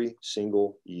every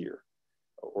single year,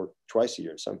 or twice a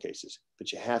year in some cases.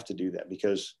 But you have to do that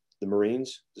because the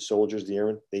Marines, the soldiers, the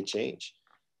airmen, they change.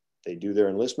 They do their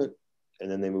enlistment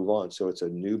and then they move on. So it's a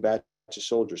new batch of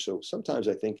soldiers. So sometimes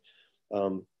I think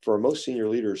for most senior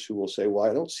leaders who will say, well,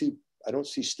 I don't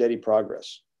see steady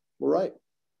progress. Well, right.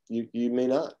 You may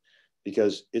not,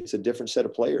 because it's a different set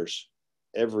of players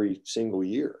every single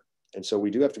year. And so we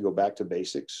do have to go back to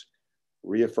basics,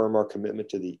 reaffirm our commitment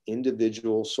to the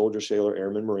individual soldier, sailor,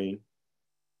 airman, Marine,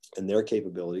 and their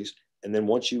capabilities. And then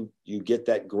once you get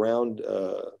that ground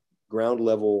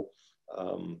level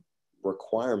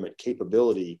requirement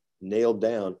capability nailed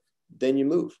down, then you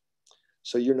move.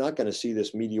 So you're not going to see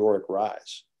this meteoric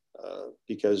rise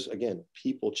because, again,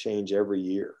 people change every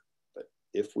year. But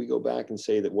if we go back and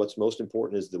say that what's most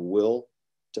important is the will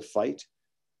to fight,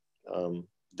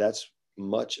 that's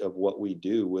much of what we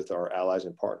do with our allies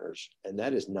and partners. And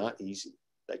that is not easy.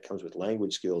 That comes with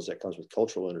language skills, that comes with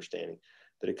cultural understanding,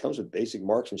 but it comes with basic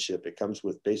marksmanship. It comes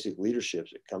with basic leadership.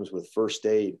 It comes with first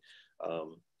aid.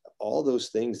 All those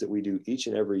things that we do each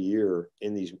and every year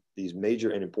in these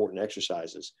major and important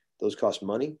exercises, those cost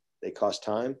money, they cost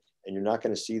time, and you're not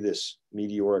going to see this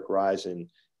meteoric rise in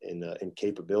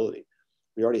capability.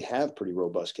 We already have pretty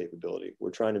robust capability.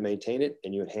 We're trying to maintain it,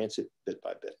 and you enhance it bit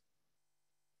by bit.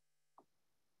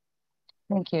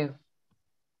 Thank you.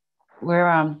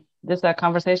 We're this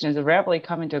conversation is rapidly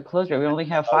coming to a closure. We only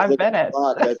have 5 minutes.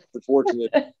 That's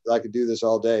unfortunate. I could do this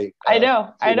all day. I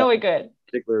know we could.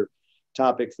 Particular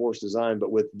topic, force design,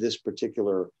 but with this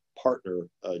particular partner,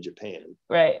 Japan.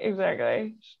 Right,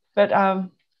 exactly. But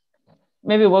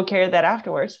maybe we'll carry that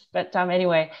afterwards. But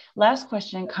anyway, last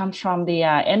question comes from the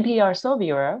NPR SOE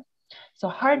Bureau. So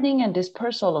hardening and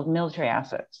dispersal of military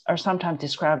assets are sometimes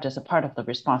described as a part of the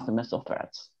response to missile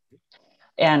threats.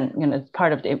 And it's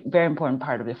part of the very important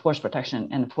part of the force protection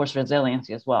and force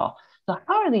resiliency as well. So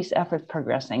how are these efforts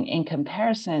progressing in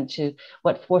comparison to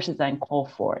what forces then call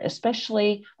for,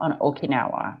 especially on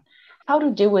Okinawa? How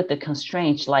to deal with the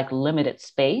constraints like limited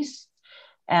space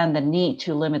and the need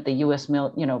to limit the U.S.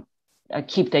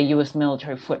 keep the U.S.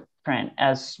 military footprint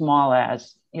as small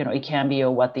as it can be,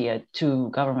 or what the two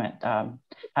government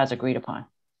has agreed upon.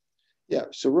 Yeah.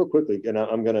 So real quickly, and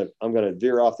I'm gonna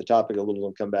veer off the topic a little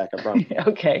and come back. I promise.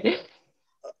 Okay.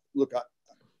 Look,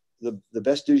 the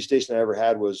best duty station I ever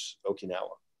had was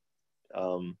Okinawa.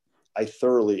 I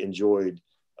thoroughly enjoyed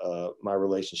my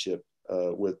relationship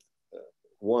with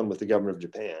the governor of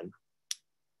Japan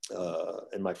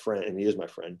and my friend, and he is my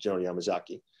friend, General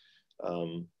Yamazaki.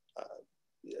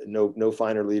 No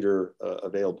finer leader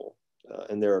available.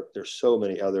 And there's so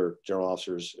many other general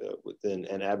officers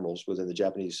and admirals within the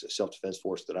Japanese self-defense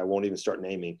force that I won't even start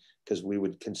naming because we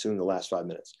would consume the last 5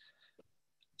 minutes.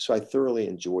 So I thoroughly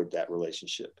enjoyed that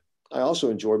relationship. I also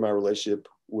enjoyed my relationship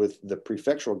with the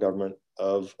prefectural government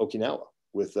of Okinawa,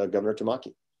 with Governor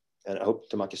Tamaki. And I hope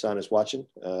Tamaki-san is watching,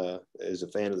 is a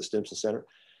fan of the Stimson Center,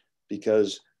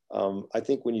 because I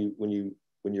think when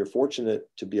you're fortunate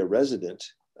to be a resident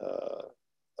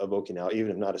of Okinawa,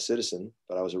 even if not a citizen,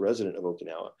 but I was a resident of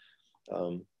Okinawa,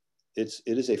 it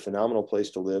is a phenomenal place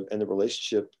to live, and the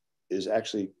relationship is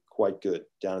actually quite good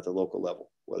down at the local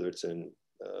level, whether it's in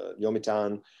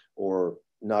Yomitan or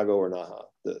Nago or Naha.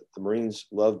 The Marines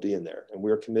love being there, and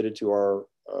we're committed to our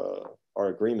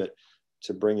agreement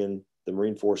to bring in the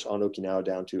Marine Force on Okinawa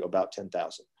down to about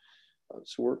 10,000.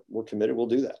 So we're committed. We'll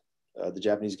do that. The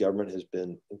Japanese government has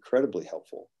been incredibly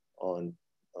helpful on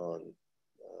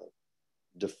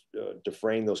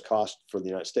defraying those costs for the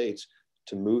United States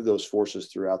to move those forces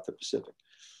throughout the Pacific,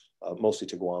 mostly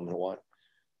to Guam and Hawaii.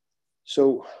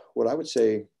 So what I would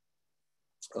say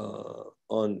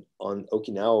on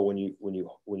Okinawa,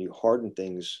 when you harden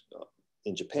things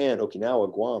in Japan,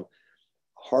 Okinawa, Guam,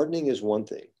 hardening is one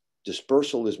thing.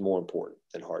 Dispersal is more important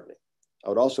than hardening. I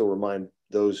would also remind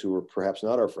those who are perhaps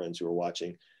not our friends who are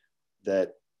watching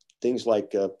that things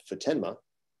like Futenma,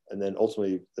 and then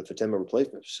ultimately the Futenma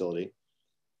replacement facility,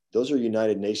 those are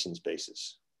United Nations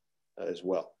bases as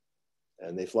well.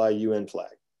 And they fly a UN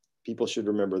flag. People should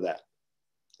remember that.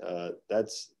 That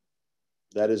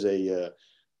is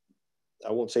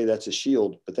I won't say that's a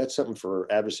shield, but that's something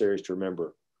for adversaries to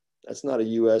remember. That's not a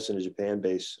US and a Japan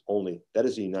base only. That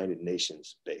is a United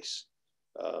Nations base.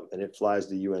 And it flies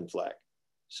the UN flag.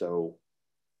 So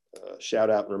shout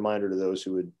out and reminder to those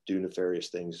who would do nefarious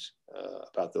things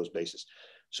about those bases.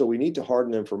 So we need to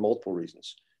harden them for multiple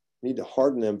reasons. We need to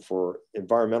harden them for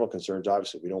environmental concerns.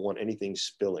 Obviously, we don't want anything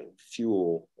spilling,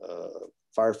 fuel,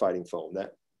 firefighting foam.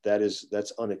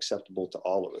 That's unacceptable to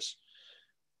all of us.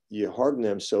 You harden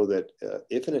them so that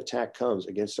if an attack comes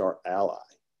against our ally,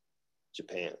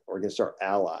 Japan, or against our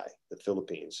ally, the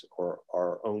Philippines, or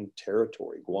our own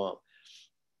territory, Guam,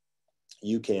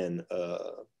 you can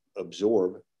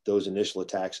absorb those initial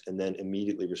attacks and then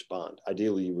immediately respond.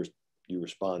 Ideally, you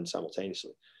respond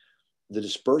simultaneously. The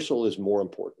dispersal is more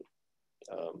important.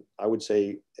 I would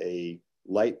say a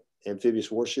light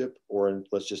amphibious warship, or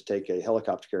let's just take a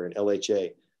helicopter carrier, an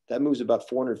LHA, that moves about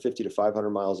 450 to 500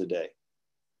 miles a day.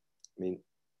 I mean,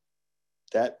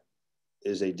 that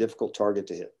is a difficult target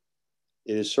to hit.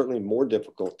 It is certainly more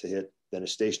difficult to hit than a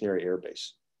stationary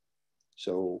airbase.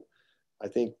 So I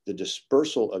think the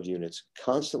dispersal of units,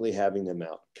 constantly having them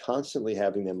out, constantly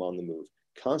having them on the move,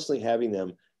 constantly having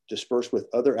them disperse with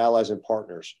other allies and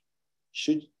partners,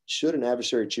 should an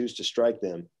adversary choose to strike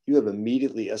them, you have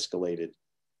immediately escalated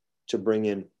to bring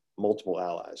in multiple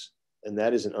allies. And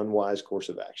that is an unwise course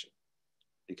of action,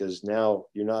 because now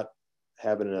you're not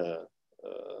having a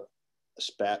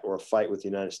spat or a fight with the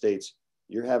United States.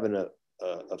 You're having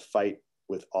a fight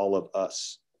with all of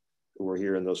us who are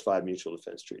here in those 5 mutual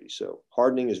defense treaties. So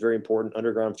hardening is very important.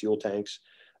 Underground fuel tanks,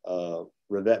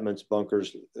 revetments,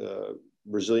 bunkers,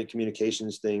 resilient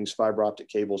communications things, fiber optic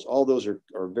cables, all those are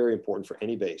very important for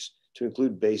any base, to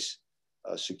include base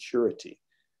security,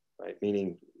 right?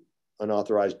 Meaning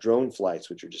unauthorized drone flights,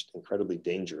 which are just incredibly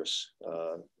dangerous.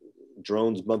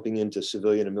 Drones bumping into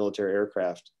civilian and military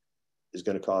aircraft is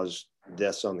going to cause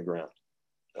deaths on the ground.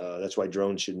 That's why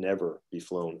drones should never be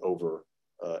flown over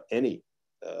any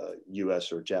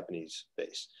US or Japanese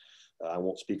base. I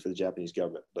won't speak for the Japanese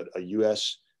government, but a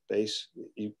US base,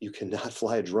 you cannot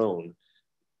fly a drone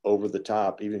over the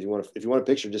top. Even if you want a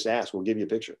picture, just ask, we'll give you a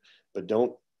picture. But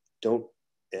don't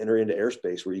enter into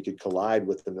airspace where you could collide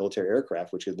with the military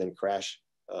aircraft, which could then crash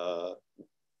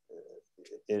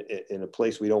in a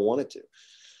place we don't want it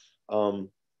to.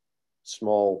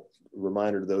 Small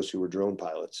reminder to those who are drone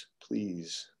pilots,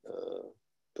 please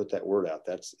put that word out.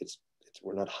 It's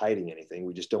we're not hiding anything.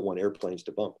 We just don't want airplanes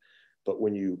to bump. But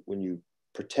when you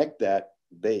protect that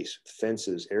base,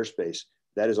 fences, airspace,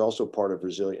 that is also part of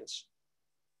resilience.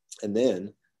 And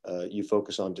then you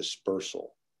focus on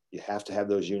dispersal. You have to have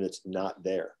those units not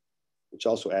there, which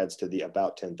also adds to the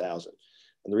about 10,000.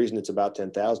 And the reason it's about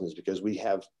 10,000 is because we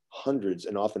have hundreds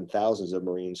and often thousands of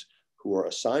Marines who are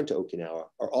assigned to Okinawa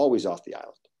are always off the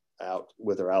island, out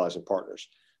with our allies and partners,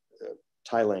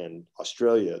 Thailand,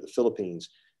 Australia, the Philippines,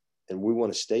 and we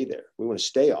want to stay there. We want to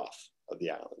stay off of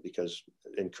the island because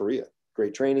in Korea,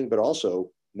 great training, but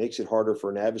also makes it harder for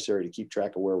an adversary to keep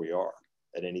track of where we are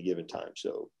at any given time.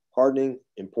 So hardening,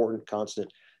 important,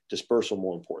 constant, dispersal,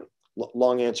 more important.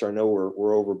 Long answer. I know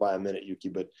we're over by a minute, Yuki,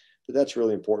 but that's a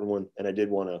really important one. And I did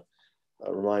want to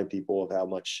remind people of how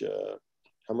much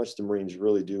the Marines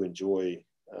really do enjoy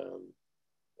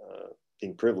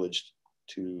being privileged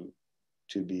to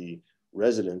be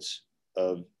residents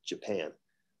of Japan,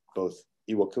 both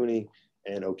Iwakuni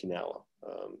and Okinawa.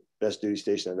 Best duty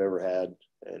station I've ever had,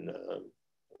 and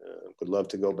would love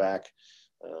to go back.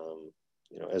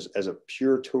 As a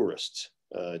pure tourist,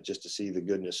 just to see the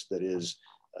goodness that is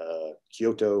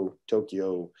Kyoto,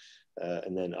 Tokyo,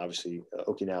 and then obviously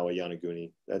Okinawa,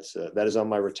 Yonaguni. That is on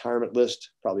my retirement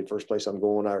list. Probably first place I'm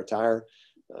going when I retire,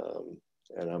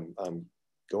 and I'm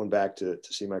going back to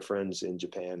see my friends in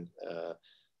Japan,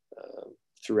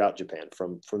 throughout Japan,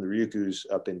 from the Ryukyus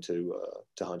up into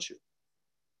to Honshu.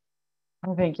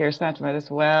 I think your sentiment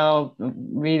is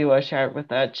really well shared with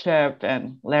Chip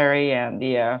and Larry and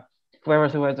the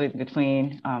whoever was in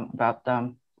between about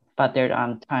their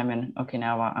time in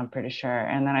Okinawa. I'm pretty sure,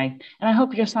 and I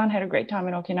hope your son had a great time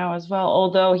in Okinawa as well.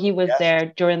 Although he was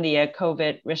there during the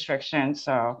COVID restrictions,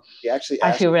 so he actually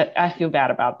I feel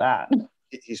bad about that.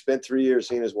 He spent 3 years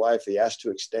seeing his wife. He asked to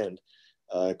extend.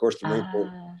 Of course, the Marine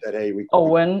Corps said, "Hey, we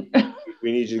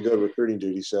need you to go to recruiting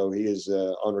duty." So he is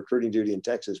on recruiting duty in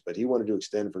Texas, but he wanted to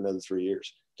extend for another 3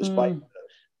 years, despite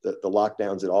the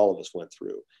lockdowns that all of us went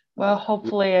through. Well,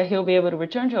 hopefully he'll be able to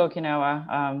return to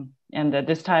Okinawa, and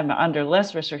this time under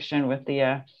less restriction with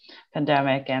the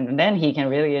pandemic, and then he can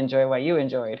really enjoy what you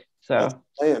enjoyed. So that's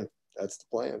the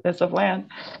plan. That's the plan.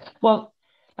 Well,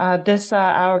 this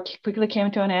hour quickly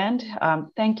came to an end.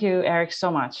 Thank you, Eric,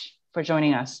 so much for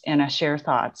joining us and share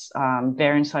thoughts.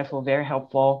 Very insightful, very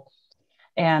helpful,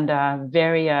 and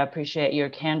very appreciate your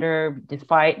candor,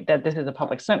 despite that this is a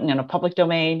public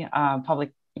domain,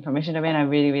 public information domain. I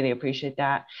really, really appreciate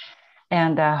that.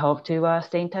 And I hope to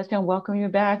stay in touch and welcome you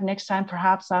back next time,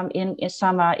 perhaps in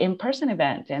some in-person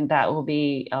event. And that will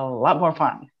be a lot more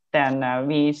fun than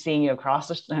me seeing you across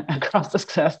the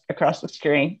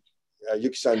screen.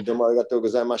 Yuki-san, domo arigatou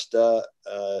gozaimashita.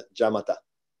 じゃあま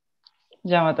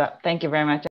た。Thank you very much.